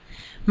mã.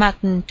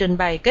 Martin trình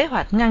bày kế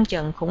hoạch ngăn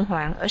chặn khủng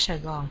hoảng ở Sài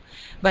Gòn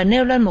và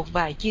nêu lên một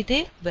vài chi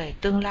tiết về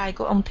tương lai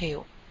của ông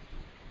Thiệu.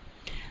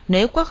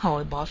 Nếu Quốc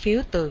hội bỏ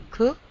phiếu từ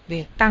khước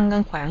việc tăng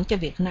ngân khoản cho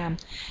Việt Nam,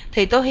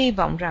 thì tôi hy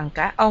vọng rằng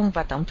cả ông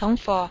và Tổng thống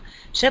Ford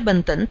sẽ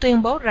bình tĩnh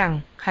tuyên bố rằng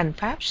hành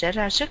pháp sẽ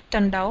ra sức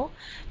tranh đấu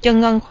cho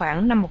ngân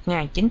khoản năm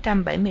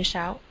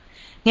 1976.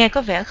 Nghe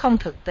có vẻ không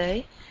thực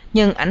tế,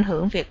 nhưng ảnh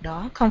hưởng việc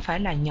đó không phải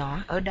là nhỏ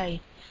ở đây.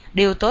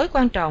 Điều tối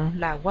quan trọng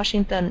là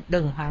Washington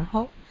đừng hoảng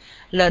hốt.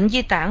 Lệnh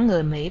di tản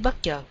người Mỹ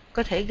bất chợt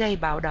có thể gây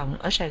bạo động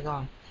ở Sài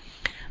Gòn.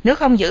 Nếu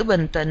không giữ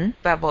bình tĩnh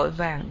và vội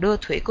vàng đưa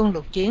thủy quân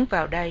lục chiến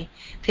vào đây,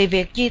 thì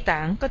việc di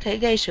tản có thể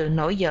gây sự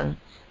nổi giận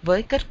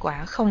với kết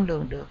quả không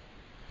lường được.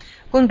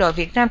 Quân đội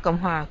Việt Nam Cộng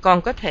Hòa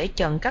còn có thể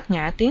chặn các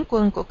ngã tiến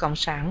quân của Cộng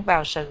sản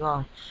vào Sài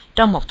Gòn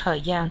trong một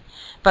thời gian,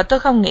 và tôi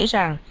không nghĩ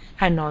rằng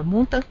Hà Nội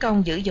muốn tấn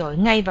công dữ dội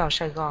ngay vào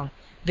Sài Gòn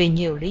vì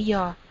nhiều lý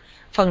do.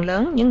 Phần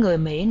lớn những người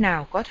Mỹ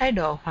nào có thái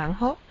độ hoảng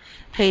hốt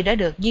thì đã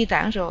được di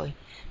tản rồi,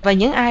 và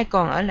những ai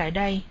còn ở lại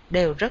đây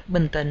đều rất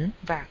bình tĩnh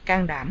và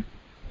can đảm.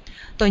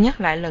 Tôi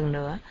nhắc lại lần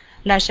nữa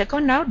là sẽ có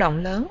náo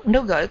động lớn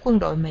nếu gửi quân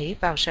đội Mỹ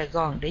vào Sài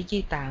Gòn để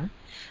di tản,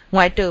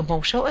 ngoại trừ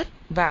một số ít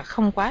và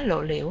không quá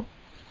lộ liễu.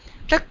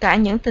 Tất cả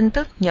những tin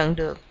tức nhận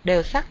được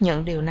đều xác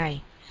nhận điều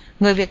này.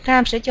 Người Việt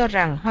Nam sẽ cho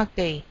rằng Hoa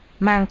Kỳ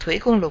mang thủy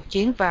quân lục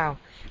chiến vào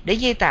để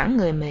di tản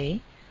người Mỹ,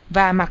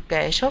 và mặc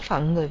kệ số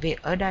phận người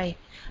Việt ở đây,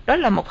 đó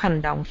là một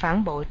hành động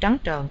phản bội trắng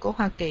trợn của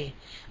Hoa Kỳ,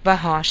 và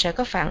họ sẽ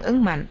có phản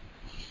ứng mạnh.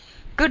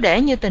 Cứ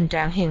để như tình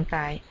trạng hiện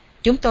tại,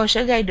 chúng tôi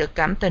sẽ gây được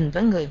cảm tình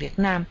với người Việt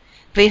Nam,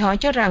 vì họ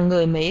cho rằng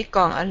người Mỹ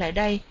còn ở lại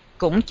đây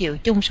cũng chịu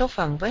chung số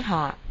phận với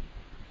họ.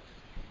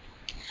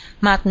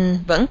 Matt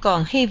vẫn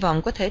còn hy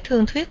vọng có thể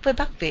thương thuyết với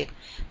Bắc Việt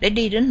để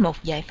đi đến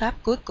một giải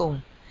pháp cuối cùng.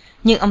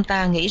 Nhưng ông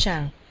ta nghĩ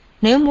rằng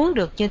nếu muốn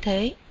được như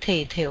thế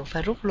thì Thiệu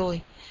phải rút lui.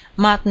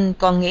 Matt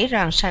còn nghĩ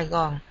rằng Sài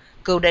Gòn,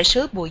 cựu đại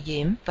sứ Bùi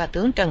Diễm và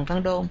tướng Trần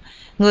Văn Đôn,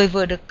 người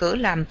vừa được cử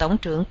làm tổng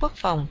trưởng quốc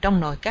phòng trong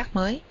nội các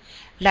mới,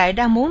 lại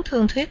đang muốn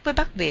thương thuyết với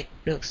Bắc Việt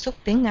được xúc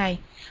tiến ngay.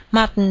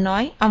 Matt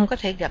nói ông có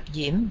thể gặp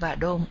Diễm và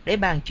Đôn để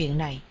bàn chuyện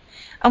này.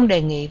 Ông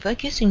đề nghị với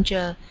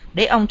Kissinger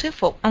để ông thuyết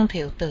phục ông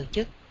Thiệu từ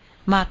chức.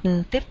 Matt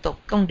tiếp tục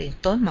công điện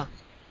tối mật.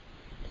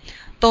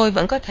 Tôi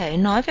vẫn có thể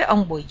nói với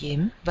ông Bùi Diễm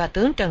và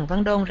tướng Trần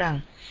Văn Đôn rằng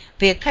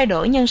việc thay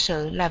đổi nhân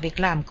sự là việc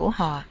làm của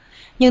họ,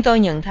 nhưng tôi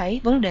nhận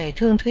thấy vấn đề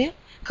thương thuyết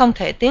không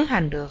thể tiến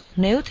hành được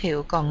nếu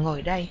Thiệu còn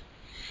ngồi đây.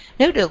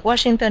 Nếu được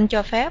Washington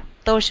cho phép,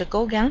 tôi sẽ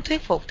cố gắng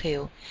thuyết phục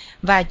Thiệu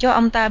và cho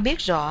ông ta biết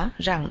rõ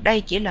rằng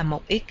đây chỉ là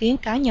một ý kiến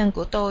cá nhân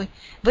của tôi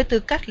với tư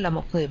cách là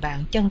một người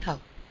bạn chân thật.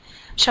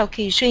 Sau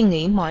khi suy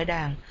nghĩ mọi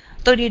đàn,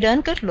 tôi đi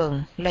đến kết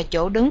luận là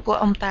chỗ đứng của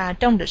ông ta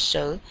trong lịch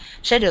sử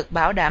sẽ được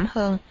bảo đảm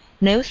hơn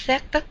nếu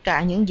xét tất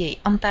cả những gì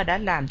ông ta đã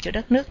làm cho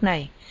đất nước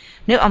này.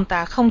 Nếu ông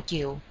ta không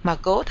chịu mà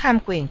cố tham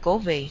quyền cố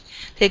vị,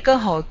 thì cơ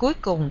hội cuối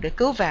cùng để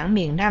cứu vãn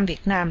miền Nam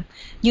Việt Nam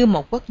như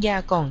một quốc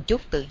gia còn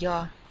chút tự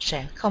do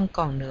sẽ không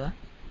còn nữa.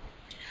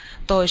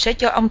 Tôi sẽ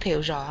cho ông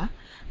Thiệu rõ,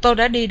 tôi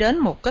đã đi đến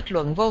một kết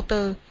luận vô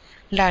tư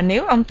là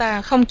nếu ông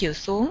ta không chịu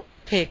xuống,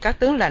 thì các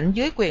tướng lãnh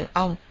dưới quyền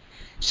ông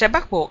sẽ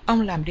bắt buộc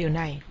ông làm điều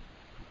này.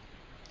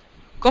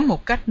 Có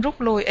một cách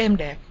rút lui êm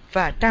đẹp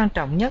và trang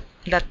trọng nhất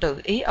là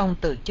tự ý ông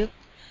từ chức,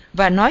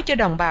 và nói cho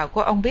đồng bào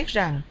của ông biết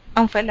rằng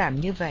ông phải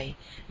làm như vậy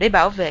để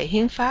bảo vệ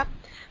hiến pháp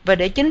và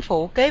để chính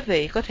phủ kế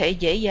vị có thể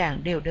dễ dàng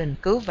điều đình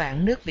cứu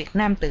vãn nước Việt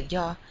Nam tự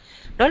do.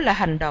 Đó là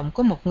hành động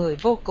của một người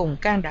vô cùng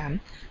can đảm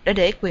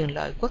để quyền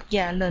lợi quốc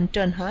gia lên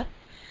trên hết.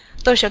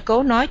 Tôi sẽ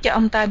cố nói cho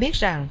ông ta biết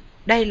rằng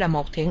đây là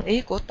một thiện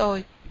ý của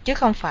tôi, chứ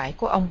không phải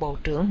của ông Bộ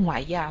trưởng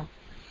Ngoại giao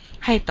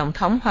hay Tổng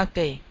thống Hoa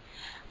Kỳ.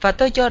 Và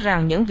tôi cho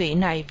rằng những vị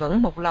này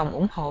vẫn một lòng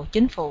ủng hộ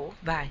chính phủ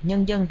và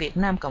nhân dân Việt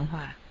Nam Cộng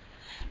Hòa.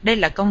 Đây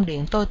là công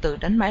điện tôi tự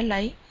đánh máy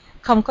lấy,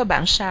 không có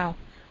bản sao,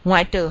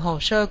 ngoại trừ hồ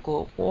sơ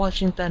của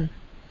Washington.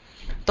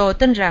 Tôi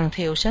tin rằng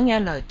Thiệu sẽ nghe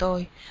lời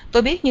tôi.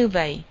 Tôi biết như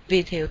vậy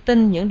vì Thiệu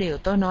tin những điều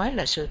tôi nói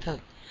là sự thật,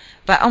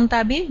 và ông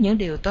ta biết những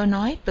điều tôi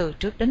nói từ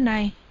trước đến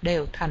nay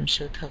đều thành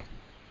sự thật.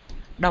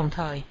 Đồng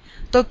thời,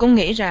 tôi cũng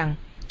nghĩ rằng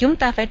chúng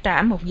ta phải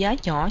trả một giá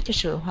nhỏ cho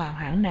sự hòa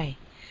hoãn này.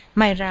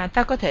 May ra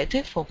ta có thể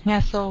thuyết phục Nga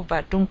Xô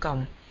và Trung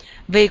Cộng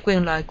vì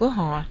quyền lợi của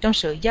họ trong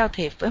sự giao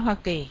thiệp với Hoa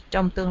Kỳ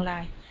trong tương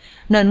lai,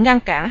 nên ngăn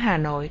cản Hà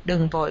Nội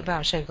đừng vội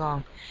vào Sài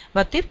Gòn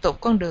và tiếp tục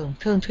con đường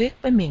thương thuyết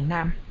với miền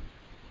Nam.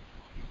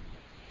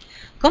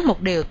 Có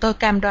một điều tôi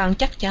cam đoan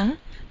chắc chắn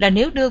là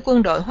nếu đưa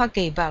quân đội Hoa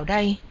Kỳ vào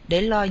đây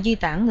để lo di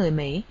tản người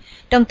Mỹ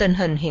trong tình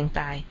hình hiện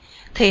tại,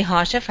 thì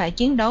họ sẽ phải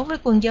chiến đấu với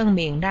quân dân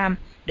miền Nam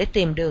để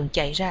tìm đường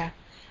chạy ra.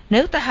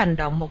 Nếu ta hành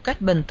động một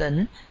cách bình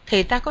tĩnh,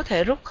 thì ta có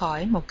thể rút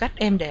khỏi một cách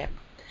êm đẹp.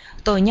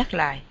 Tôi nhắc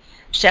lại,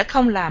 sẽ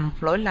không làm một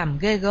lỗi lầm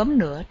ghê gớm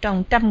nữa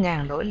trong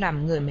 100.000 lỗi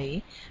lầm người Mỹ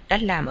đã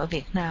làm ở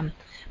Việt Nam.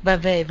 Và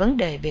về vấn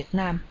đề Việt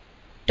Nam,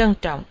 trân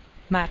trọng,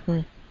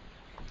 Martin.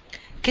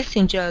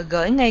 Kissinger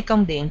gửi ngay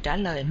công điện trả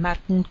lời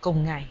Martin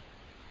cùng ngày.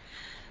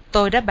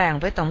 Tôi đã bàn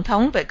với Tổng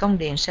thống về công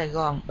điện Sài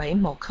Gòn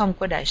 710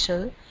 của đại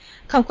sứ.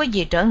 Không có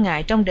gì trở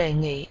ngại trong đề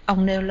nghị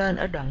ông nêu lên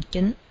ở đoạn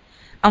chính.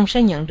 Ông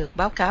sẽ nhận được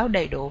báo cáo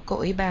đầy đủ của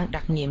Ủy ban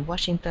đặc nhiệm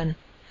Washington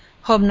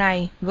hôm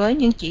nay với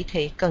những chỉ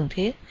thị cần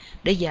thiết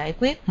để giải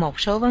quyết một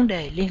số vấn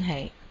đề liên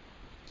hệ.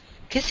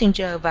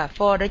 Kissinger và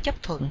Ford đã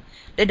chấp thuận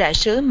để đại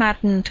sứ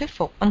Martin thuyết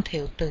phục ông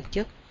Thiệu từ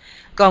chức,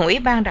 còn Ủy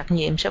ban đặc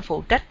nhiệm sẽ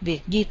phụ trách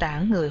việc di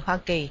tản người Hoa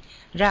Kỳ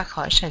ra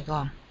khỏi Sài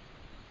Gòn.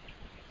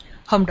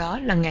 Hôm đó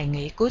là ngày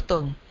nghỉ cuối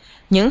tuần.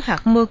 Những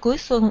hạt mưa cuối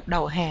xuân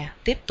đầu hè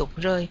tiếp tục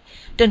rơi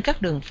trên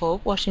các đường phố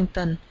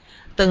Washington.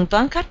 Từng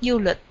toán khách du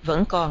lịch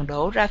vẫn còn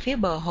đổ ra phía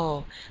bờ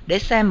hồ để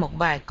xem một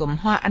vài cụm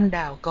hoa anh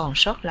đào còn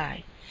sót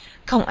lại.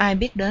 Không ai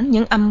biết đến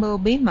những âm mưu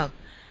bí mật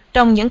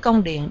trong những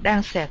công điện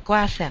đang xẹt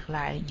qua xẹt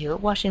lại giữa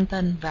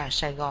Washington và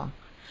Sài Gòn.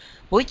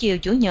 Buổi chiều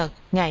Chủ nhật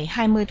ngày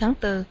 20 tháng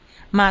 4,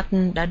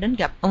 Martin đã đến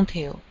gặp ông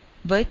Thiệu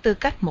với tư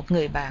cách một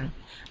người bạn,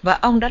 và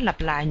ông đã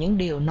lặp lại những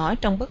điều nói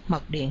trong bức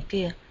mật điện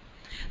kia.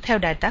 Theo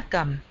đài tá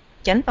cầm,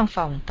 chánh văn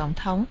phòng Tổng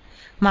thống,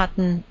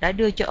 Martin đã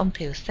đưa cho ông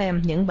Thiệu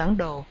xem những bản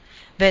đồ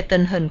về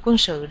tình hình quân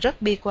sự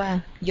rất bi quan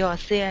do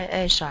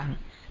CIA soạn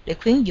để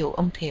khuyến dụ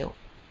ông Thiệu.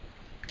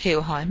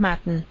 Thiệu hỏi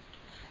Martin,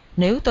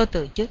 nếu tôi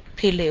từ chức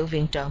thì liệu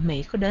viện trợ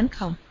Mỹ có đến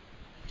không?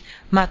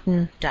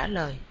 Martin trả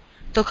lời,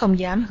 tôi không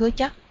dám hứa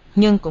chắc,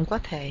 nhưng cũng có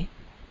thể.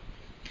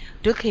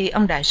 Trước khi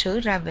ông đại sứ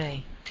ra về,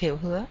 Thiệu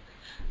hứa,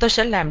 tôi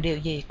sẽ làm điều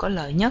gì có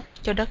lợi nhất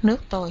cho đất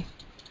nước tôi.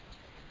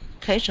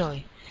 Thế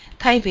rồi,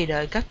 thay vì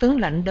đợi các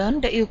tướng lãnh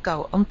đến để yêu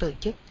cầu ông từ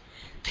chức,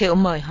 Thiệu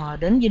mời họ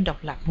đến Dinh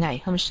Độc Lập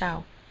ngày hôm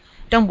sau.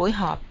 Trong buổi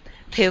họp,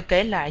 Thiệu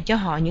kể lại cho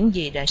họ những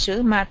gì đại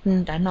sứ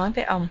Martin đã nói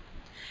với ông.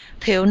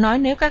 Thiệu nói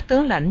nếu các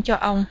tướng lãnh cho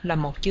ông là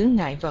một chướng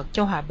ngại vật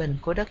cho hòa bình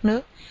của đất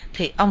nước,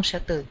 thì ông sẽ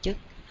từ chức.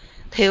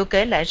 Thiệu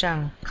kể lại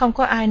rằng không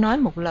có ai nói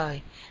một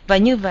lời, và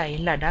như vậy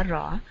là đã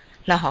rõ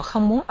là họ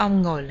không muốn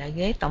ông ngồi lại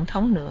ghế tổng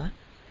thống nữa.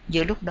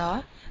 Giữa lúc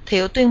đó,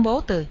 Thiệu tuyên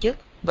bố từ chức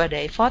và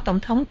để Phó Tổng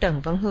thống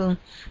Trần Văn Hương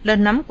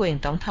lên nắm quyền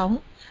tổng thống.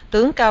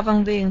 Tướng Cao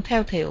Văn Viên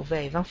theo Thiệu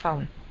về văn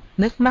phòng,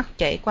 nước mắt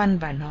chảy quanh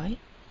và nói: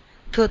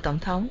 "Thưa Tổng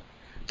thống,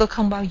 tôi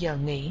không bao giờ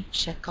nghĩ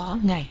sẽ có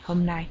ngày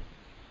hôm nay."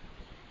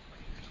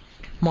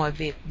 Mọi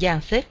việc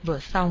dàn xếp vừa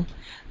xong,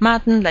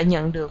 Martin lại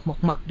nhận được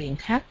một mật điện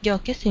khác do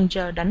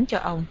Kissinger đánh cho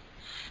ông.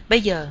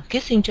 Bây giờ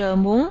Kissinger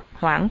muốn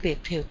hoãn việc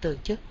Thiệu từ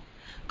chức,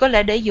 có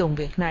lẽ để dùng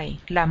việc này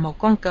làm một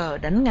con cờ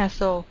đánh Nga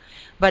Xô,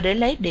 và để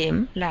lấy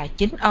điểm là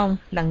chính ông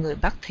là người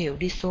bắt Thiệu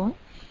đi xuống.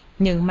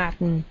 Nhưng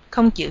Martin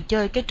không chịu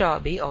chơi cái trò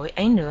bỉ ổi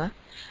ấy nữa.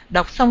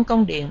 Đọc xong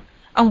công điện,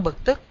 ông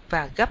bực tức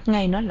và gấp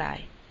ngay nó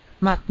lại.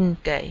 Martin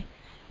kể: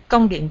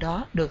 "Công điện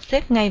đó được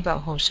xếp ngay vào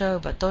hồ sơ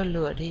và tôi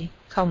lừa đi,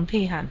 không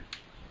thi hành."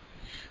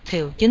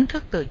 Thiệu chính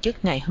thức từ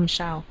chức ngày hôm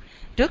sau.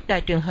 Trước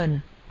đài truyền hình,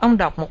 ông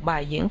đọc một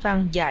bài diễn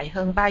văn dài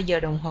hơn 3 giờ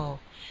đồng hồ,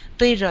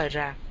 tuy rời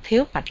rạc,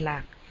 thiếu mạch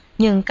lạc,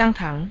 nhưng căng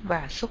thẳng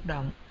và xúc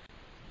động.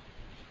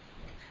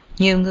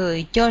 Nhiều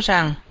người cho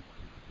rằng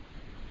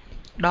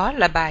đó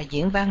là bài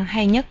diễn văn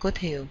hay nhất của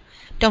Thiệu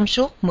trong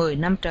suốt 10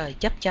 năm trời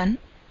chấp chánh.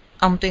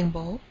 Ông tuyên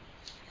bố: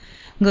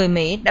 "Người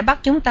Mỹ đã bắt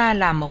chúng ta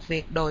làm một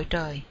việc đội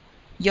trời.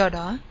 Do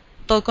đó,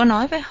 tôi có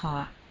nói với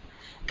họ,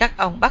 các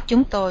ông bắt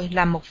chúng tôi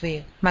làm một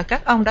việc mà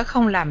các ông đã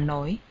không làm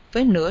nổi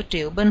với nửa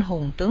triệu binh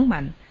hùng tướng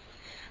mạnh,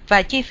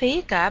 và chi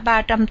phí cả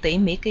 300 tỷ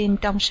Mỹ Kim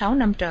trong 6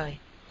 năm trời.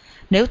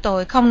 Nếu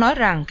tôi không nói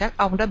rằng các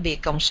ông đã bị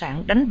Cộng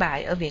sản đánh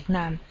bại ở Việt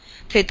Nam,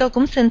 thì tôi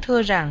cũng xin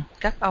thưa rằng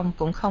các ông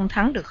cũng không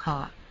thắng được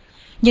họ.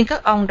 Nhưng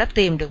các ông đã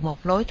tìm được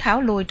một lối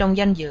tháo lui trong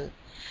danh dự.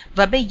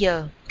 Và bây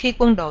giờ, khi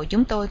quân đội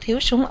chúng tôi thiếu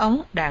súng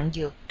ống, đạn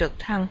dược, trực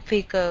thăng,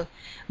 phi cơ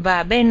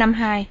và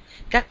B-52,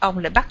 các ông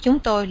lại bắt chúng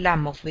tôi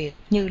làm một việc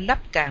như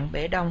lấp cạn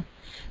bể đông.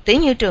 Tỉ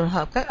như trường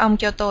hợp các ông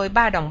cho tôi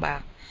 3 đồng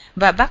bạc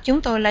và bắt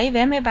chúng tôi lấy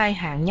vé máy bay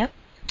hạng nhất,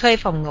 thuê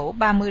phòng ngủ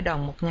 30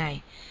 đồng một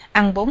ngày,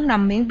 ăn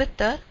 4-5 miếng bít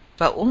tết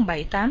và uống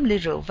 7-8 ly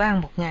rượu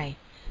vang một ngày.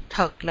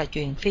 Thật là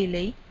chuyện phi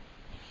lý.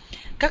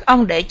 Các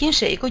ông để chiến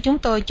sĩ của chúng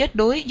tôi chết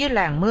đuối dưới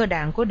làn mưa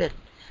đạn của địch.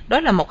 Đó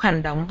là một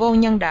hành động vô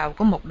nhân đạo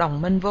của một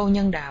đồng minh vô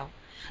nhân đạo.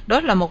 Đó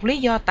là một lý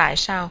do tại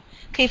sao,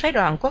 khi phái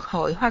đoàn Quốc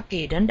hội Hoa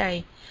Kỳ đến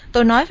đây,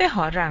 tôi nói với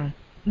họ rằng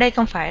đây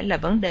không phải là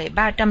vấn đề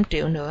 300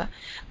 triệu nữa,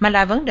 mà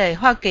là vấn đề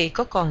Hoa Kỳ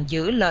có còn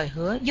giữ lời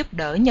hứa giúp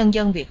đỡ nhân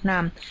dân Việt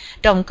Nam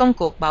trong công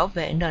cuộc bảo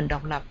vệ nền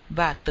độc lập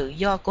và tự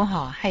do của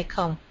họ hay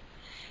không.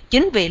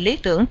 Chính vì lý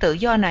tưởng tự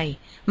do này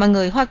mà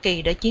người Hoa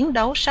Kỳ đã chiến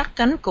đấu sát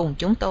cánh cùng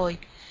chúng tôi,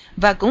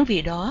 và cũng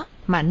vì đó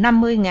mà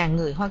 50.000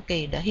 người Hoa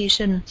Kỳ đã hy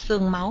sinh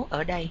xương máu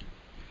ở đây.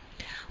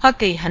 Hoa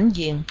Kỳ hãnh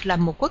diện là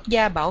một quốc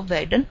gia bảo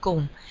vệ đến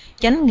cùng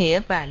chánh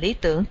nghĩa và lý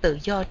tưởng tự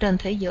do trên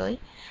thế giới,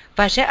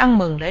 và sẽ ăn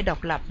mừng lễ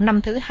độc lập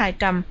năm thứ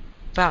 200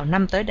 vào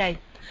năm tới đây.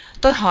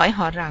 Tôi hỏi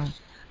họ rằng,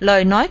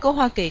 lời nói của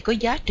Hoa Kỳ có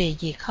giá trị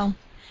gì không?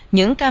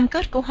 Những cam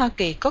kết của Hoa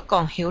Kỳ có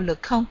còn hiệu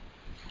lực không?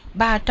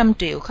 300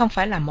 triệu không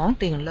phải là món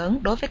tiền lớn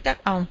đối với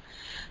các ông.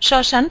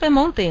 So sánh với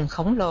món tiền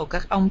khổng lồ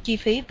các ông chi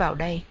phí vào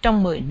đây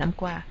trong 10 năm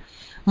qua,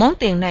 món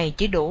tiền này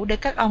chỉ đủ để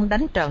các ông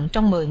đánh trận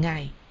trong 10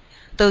 ngày.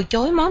 Từ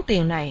chối món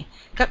tiền này,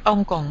 các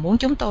ông còn muốn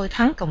chúng tôi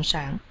thắng Cộng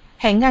sản,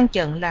 hay ngăn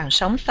chặn làn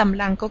sóng xâm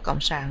lăng của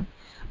Cộng sản.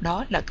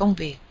 Đó là công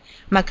việc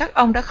mà các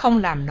ông đã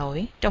không làm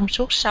nổi trong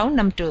suốt 6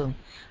 năm trường,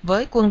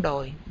 với quân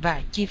đội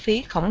và chi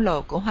phí khổng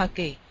lồ của Hoa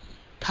Kỳ.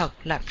 Thật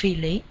là phi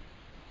lý."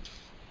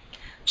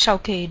 Sau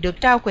khi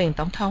được trao quyền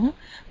tổng thống,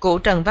 cụ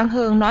Trần Văn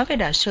Hương nói với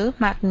đại sứ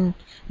Martin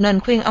nên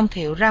khuyên ông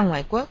Thiệu ra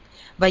ngoại quốc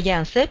và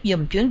dàn xếp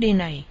giùm chuyến đi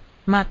này.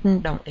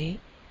 Martin đồng ý.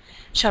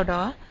 Sau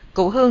đó,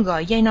 cụ Hương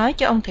gọi dây nói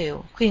cho ông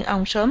Thiệu, khuyên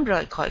ông sớm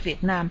rời khỏi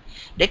Việt Nam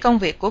để công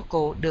việc của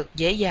cụ được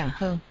dễ dàng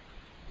hơn.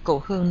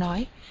 Cụ Hương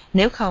nói,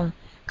 nếu không,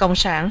 Cộng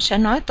sản sẽ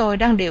nói tôi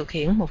đang điều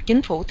khiển một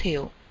chính phủ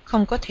Thiệu,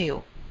 không có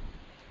Thiệu.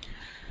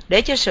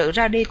 Để cho sự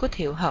ra đi của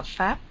Thiệu hợp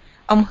pháp,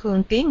 ông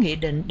Hương ký nghị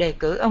định đề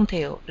cử ông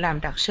Thiệu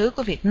làm đặc sứ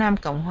của Việt Nam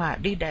Cộng Hòa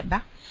đi Đài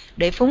Bắc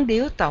để phúng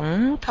điếu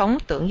Tổng thống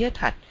Tưởng Giới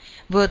Thạch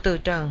vừa từ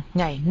trần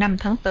ngày 5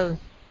 tháng 4.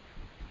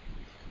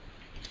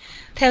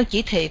 Theo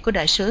chỉ thị của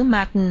đại sứ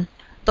Martin,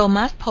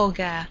 Thomas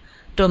Poga,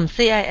 trùm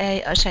CIA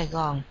ở Sài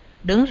Gòn,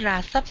 đứng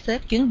ra sắp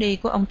xếp chuyến đi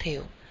của ông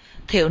Thiệu.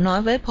 Thiệu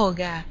nói với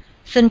Poga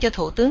xin cho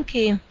Thủ tướng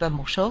Kim và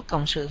một số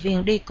cộng sự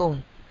viên đi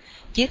cùng.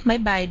 Chiếc máy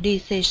bay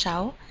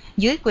DC-6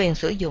 dưới quyền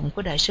sử dụng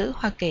của đại sứ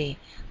Hoa Kỳ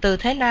từ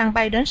Thái Lan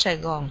bay đến Sài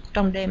Gòn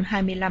trong đêm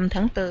 25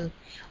 tháng 4.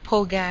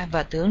 Poga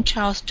và tướng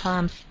Charles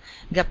Thoms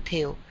gặp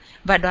Thiệu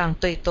và đoàn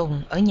tùy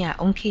tùng ở nhà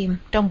ông Kim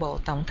trong bộ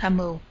tổng tham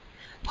mưu.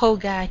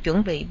 Poga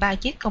chuẩn bị 3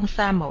 chiếc công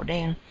xa màu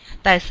đen,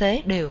 tài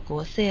xế đều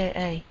của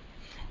CIA.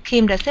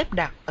 Kim đã xếp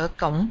đặt ở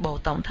cổng bộ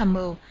tổng tham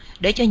mưu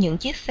để cho những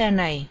chiếc xe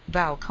này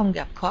vào không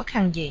gặp khó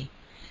khăn gì.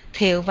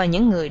 Thiệu và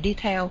những người đi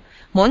theo,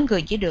 mỗi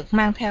người chỉ được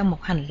mang theo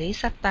một hành lý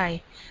xách tay.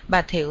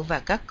 Bà Thiệu và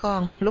các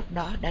con lúc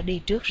đó đã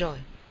đi trước rồi.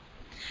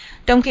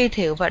 Trong khi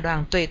Thiệu và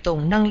đoàn tùy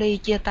tùng nâng ly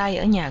chia tay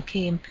ở nhà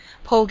Kim,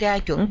 Poga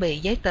chuẩn bị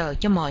giấy tờ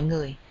cho mọi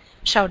người.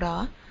 Sau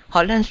đó,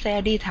 họ lên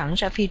xe đi thẳng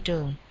ra phi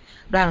trường.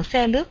 Đoàn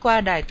xe lướt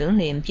qua đài tưởng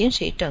niệm chiến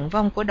sĩ trận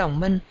vong của đồng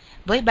minh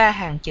với 3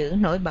 hàng chữ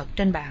nổi bật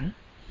trên bảng.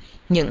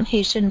 Những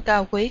hy sinh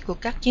cao quý của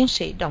các chiến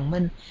sĩ đồng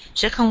minh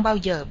sẽ không bao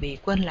giờ bị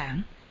quên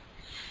lãng.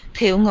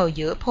 Thiệu ngồi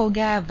giữa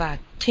Poga và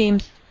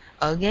Teams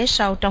ở ghế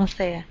sau trong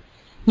xe.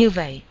 Như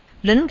vậy,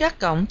 lính gác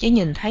cổng chỉ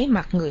nhìn thấy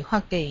mặt người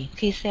Hoa Kỳ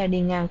khi xe đi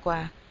ngang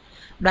qua.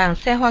 Đoàn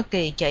xe Hoa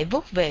Kỳ chạy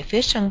vút về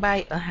phía sân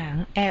bay ở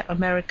hãng Air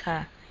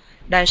America.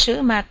 Đại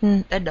sứ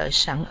Martin đã đợi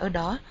sẵn ở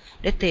đó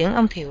để tiễn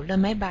ông Thiệu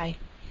lên máy bay.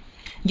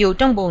 Dù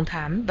trong buồn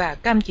thảm và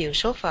cam chịu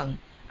số phận,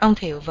 ông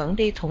Thiệu vẫn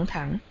đi thủng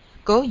thẳng,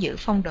 cố giữ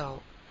phong độ.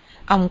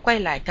 Ông quay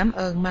lại cảm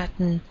ơn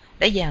Martin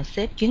đã dàn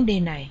xếp chuyến đi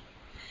này.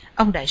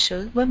 Ông đại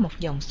sứ với một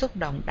giọng xúc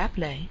động đáp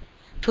lễ: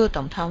 "Thưa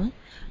Tổng thống,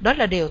 đó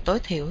là điều tối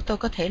thiểu tôi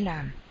có thể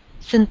làm.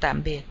 Xin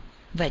tạm biệt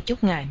và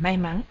chúc ngài may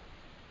mắn."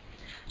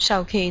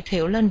 Sau khi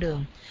Thiệu lên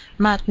đường,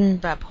 Martin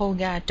và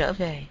Poga trở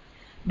về,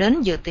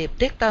 đến dự tiệc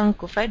tiết tân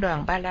của phái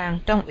đoàn Ba Lan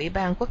trong Ủy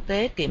ban Quốc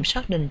tế Kiểm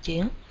soát đình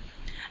chiến,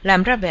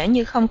 làm ra vẻ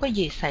như không có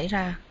gì xảy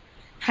ra.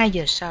 2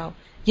 giờ sau,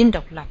 Dinh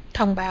Độc Lập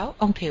thông báo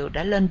ông Thiệu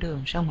đã lên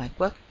đường ra ngoại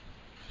quốc.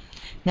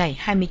 Ngày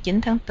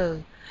 29 tháng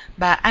 4,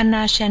 bà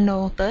Anna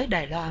Seno tới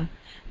Đài Loan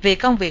vì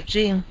công việc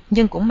riêng,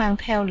 nhưng cũng mang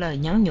theo lời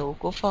nhắn nhủ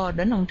của Ford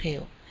đến ông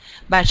Thiệu.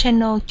 Bà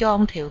Seno cho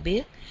ông Thiệu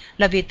biết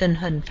là vì tình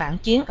hình phản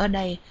chiến ở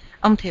đây,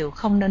 ông Thiệu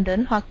không nên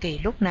đến Hoa Kỳ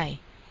lúc này.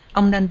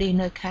 Ông nên đi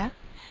nơi khác,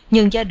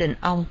 nhưng gia đình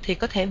ông thì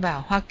có thể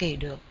vào Hoa Kỳ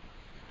được.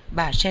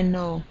 Bà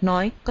Seno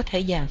nói có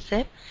thể dàn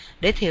xếp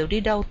để Thiệu đi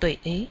đâu tùy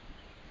ý.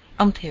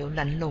 Ông Thiệu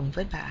lạnh lùng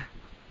với bà: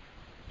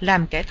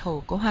 "Làm kẻ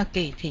thù của Hoa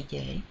Kỳ thì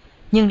dễ,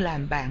 nhưng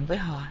làm bạn với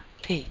họ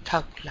thì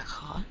thật là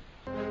khó."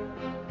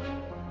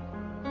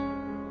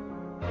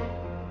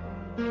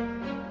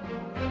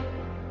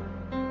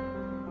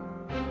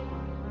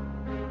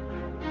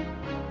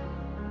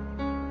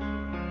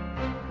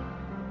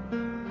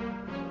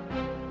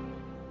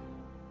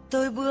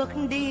 Tôi bước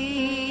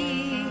đi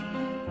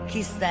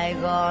khi Sài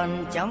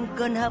Gòn trong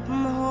cơn hấp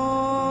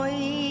hối.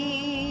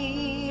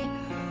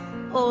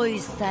 Ôi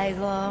Sài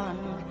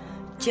Gòn,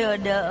 chờ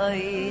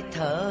đợi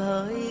thở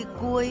hơi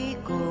cuối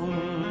cùng.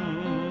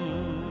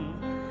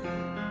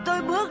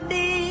 Tôi bước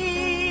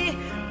đi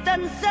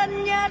Tân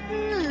Sơn Nhất,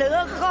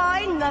 lửa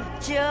khói ngập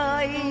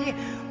trời,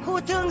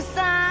 khu thương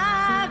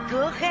xa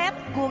cửa khép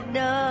cuộc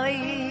đời,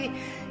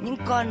 những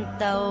con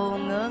tàu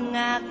ngơ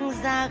ngác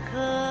ra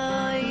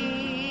khơi.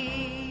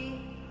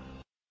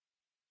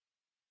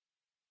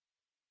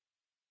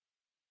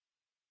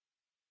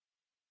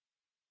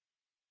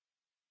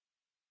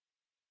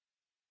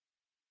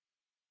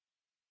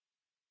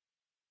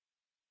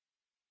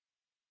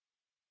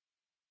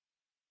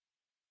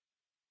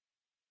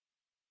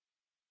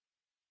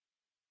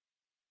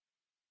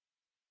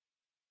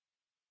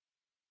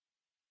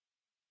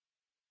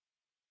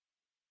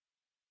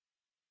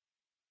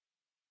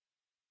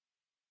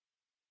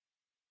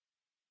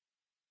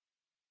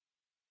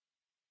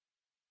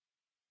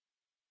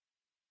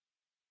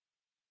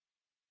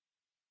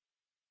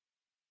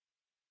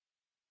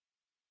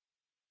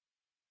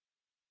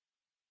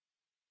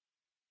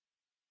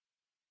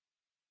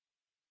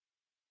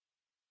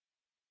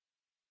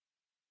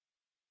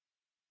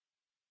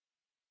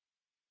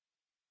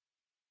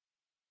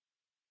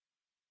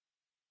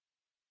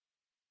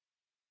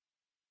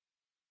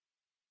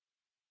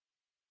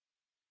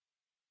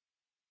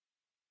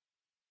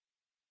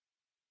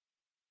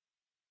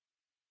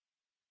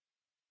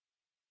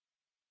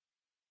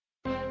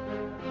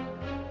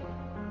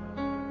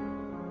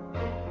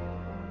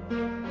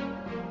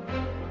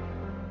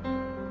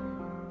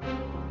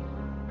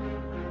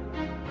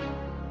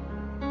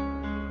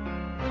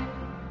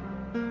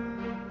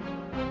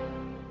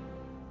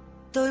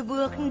 Tôi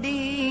bước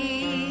đi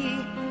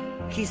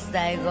khi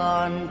Sài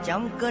Gòn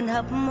trong cơn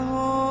hấp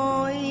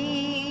hối.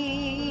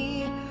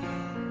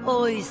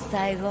 Ôi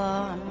Sài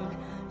Gòn,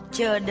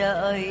 chờ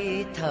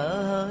đợi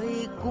thở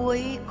hơi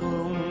cuối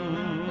cùng.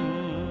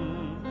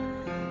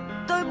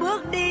 Tôi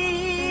bước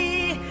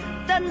đi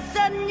Tân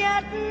Sơn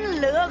Nhất,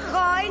 lửa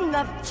khói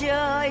ngập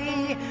trời,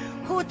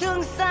 khu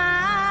thương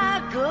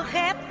xa cửa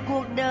khép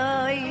cuộc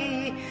đời,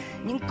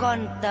 những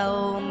con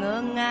tàu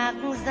ngơ ngác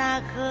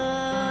ra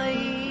khơi.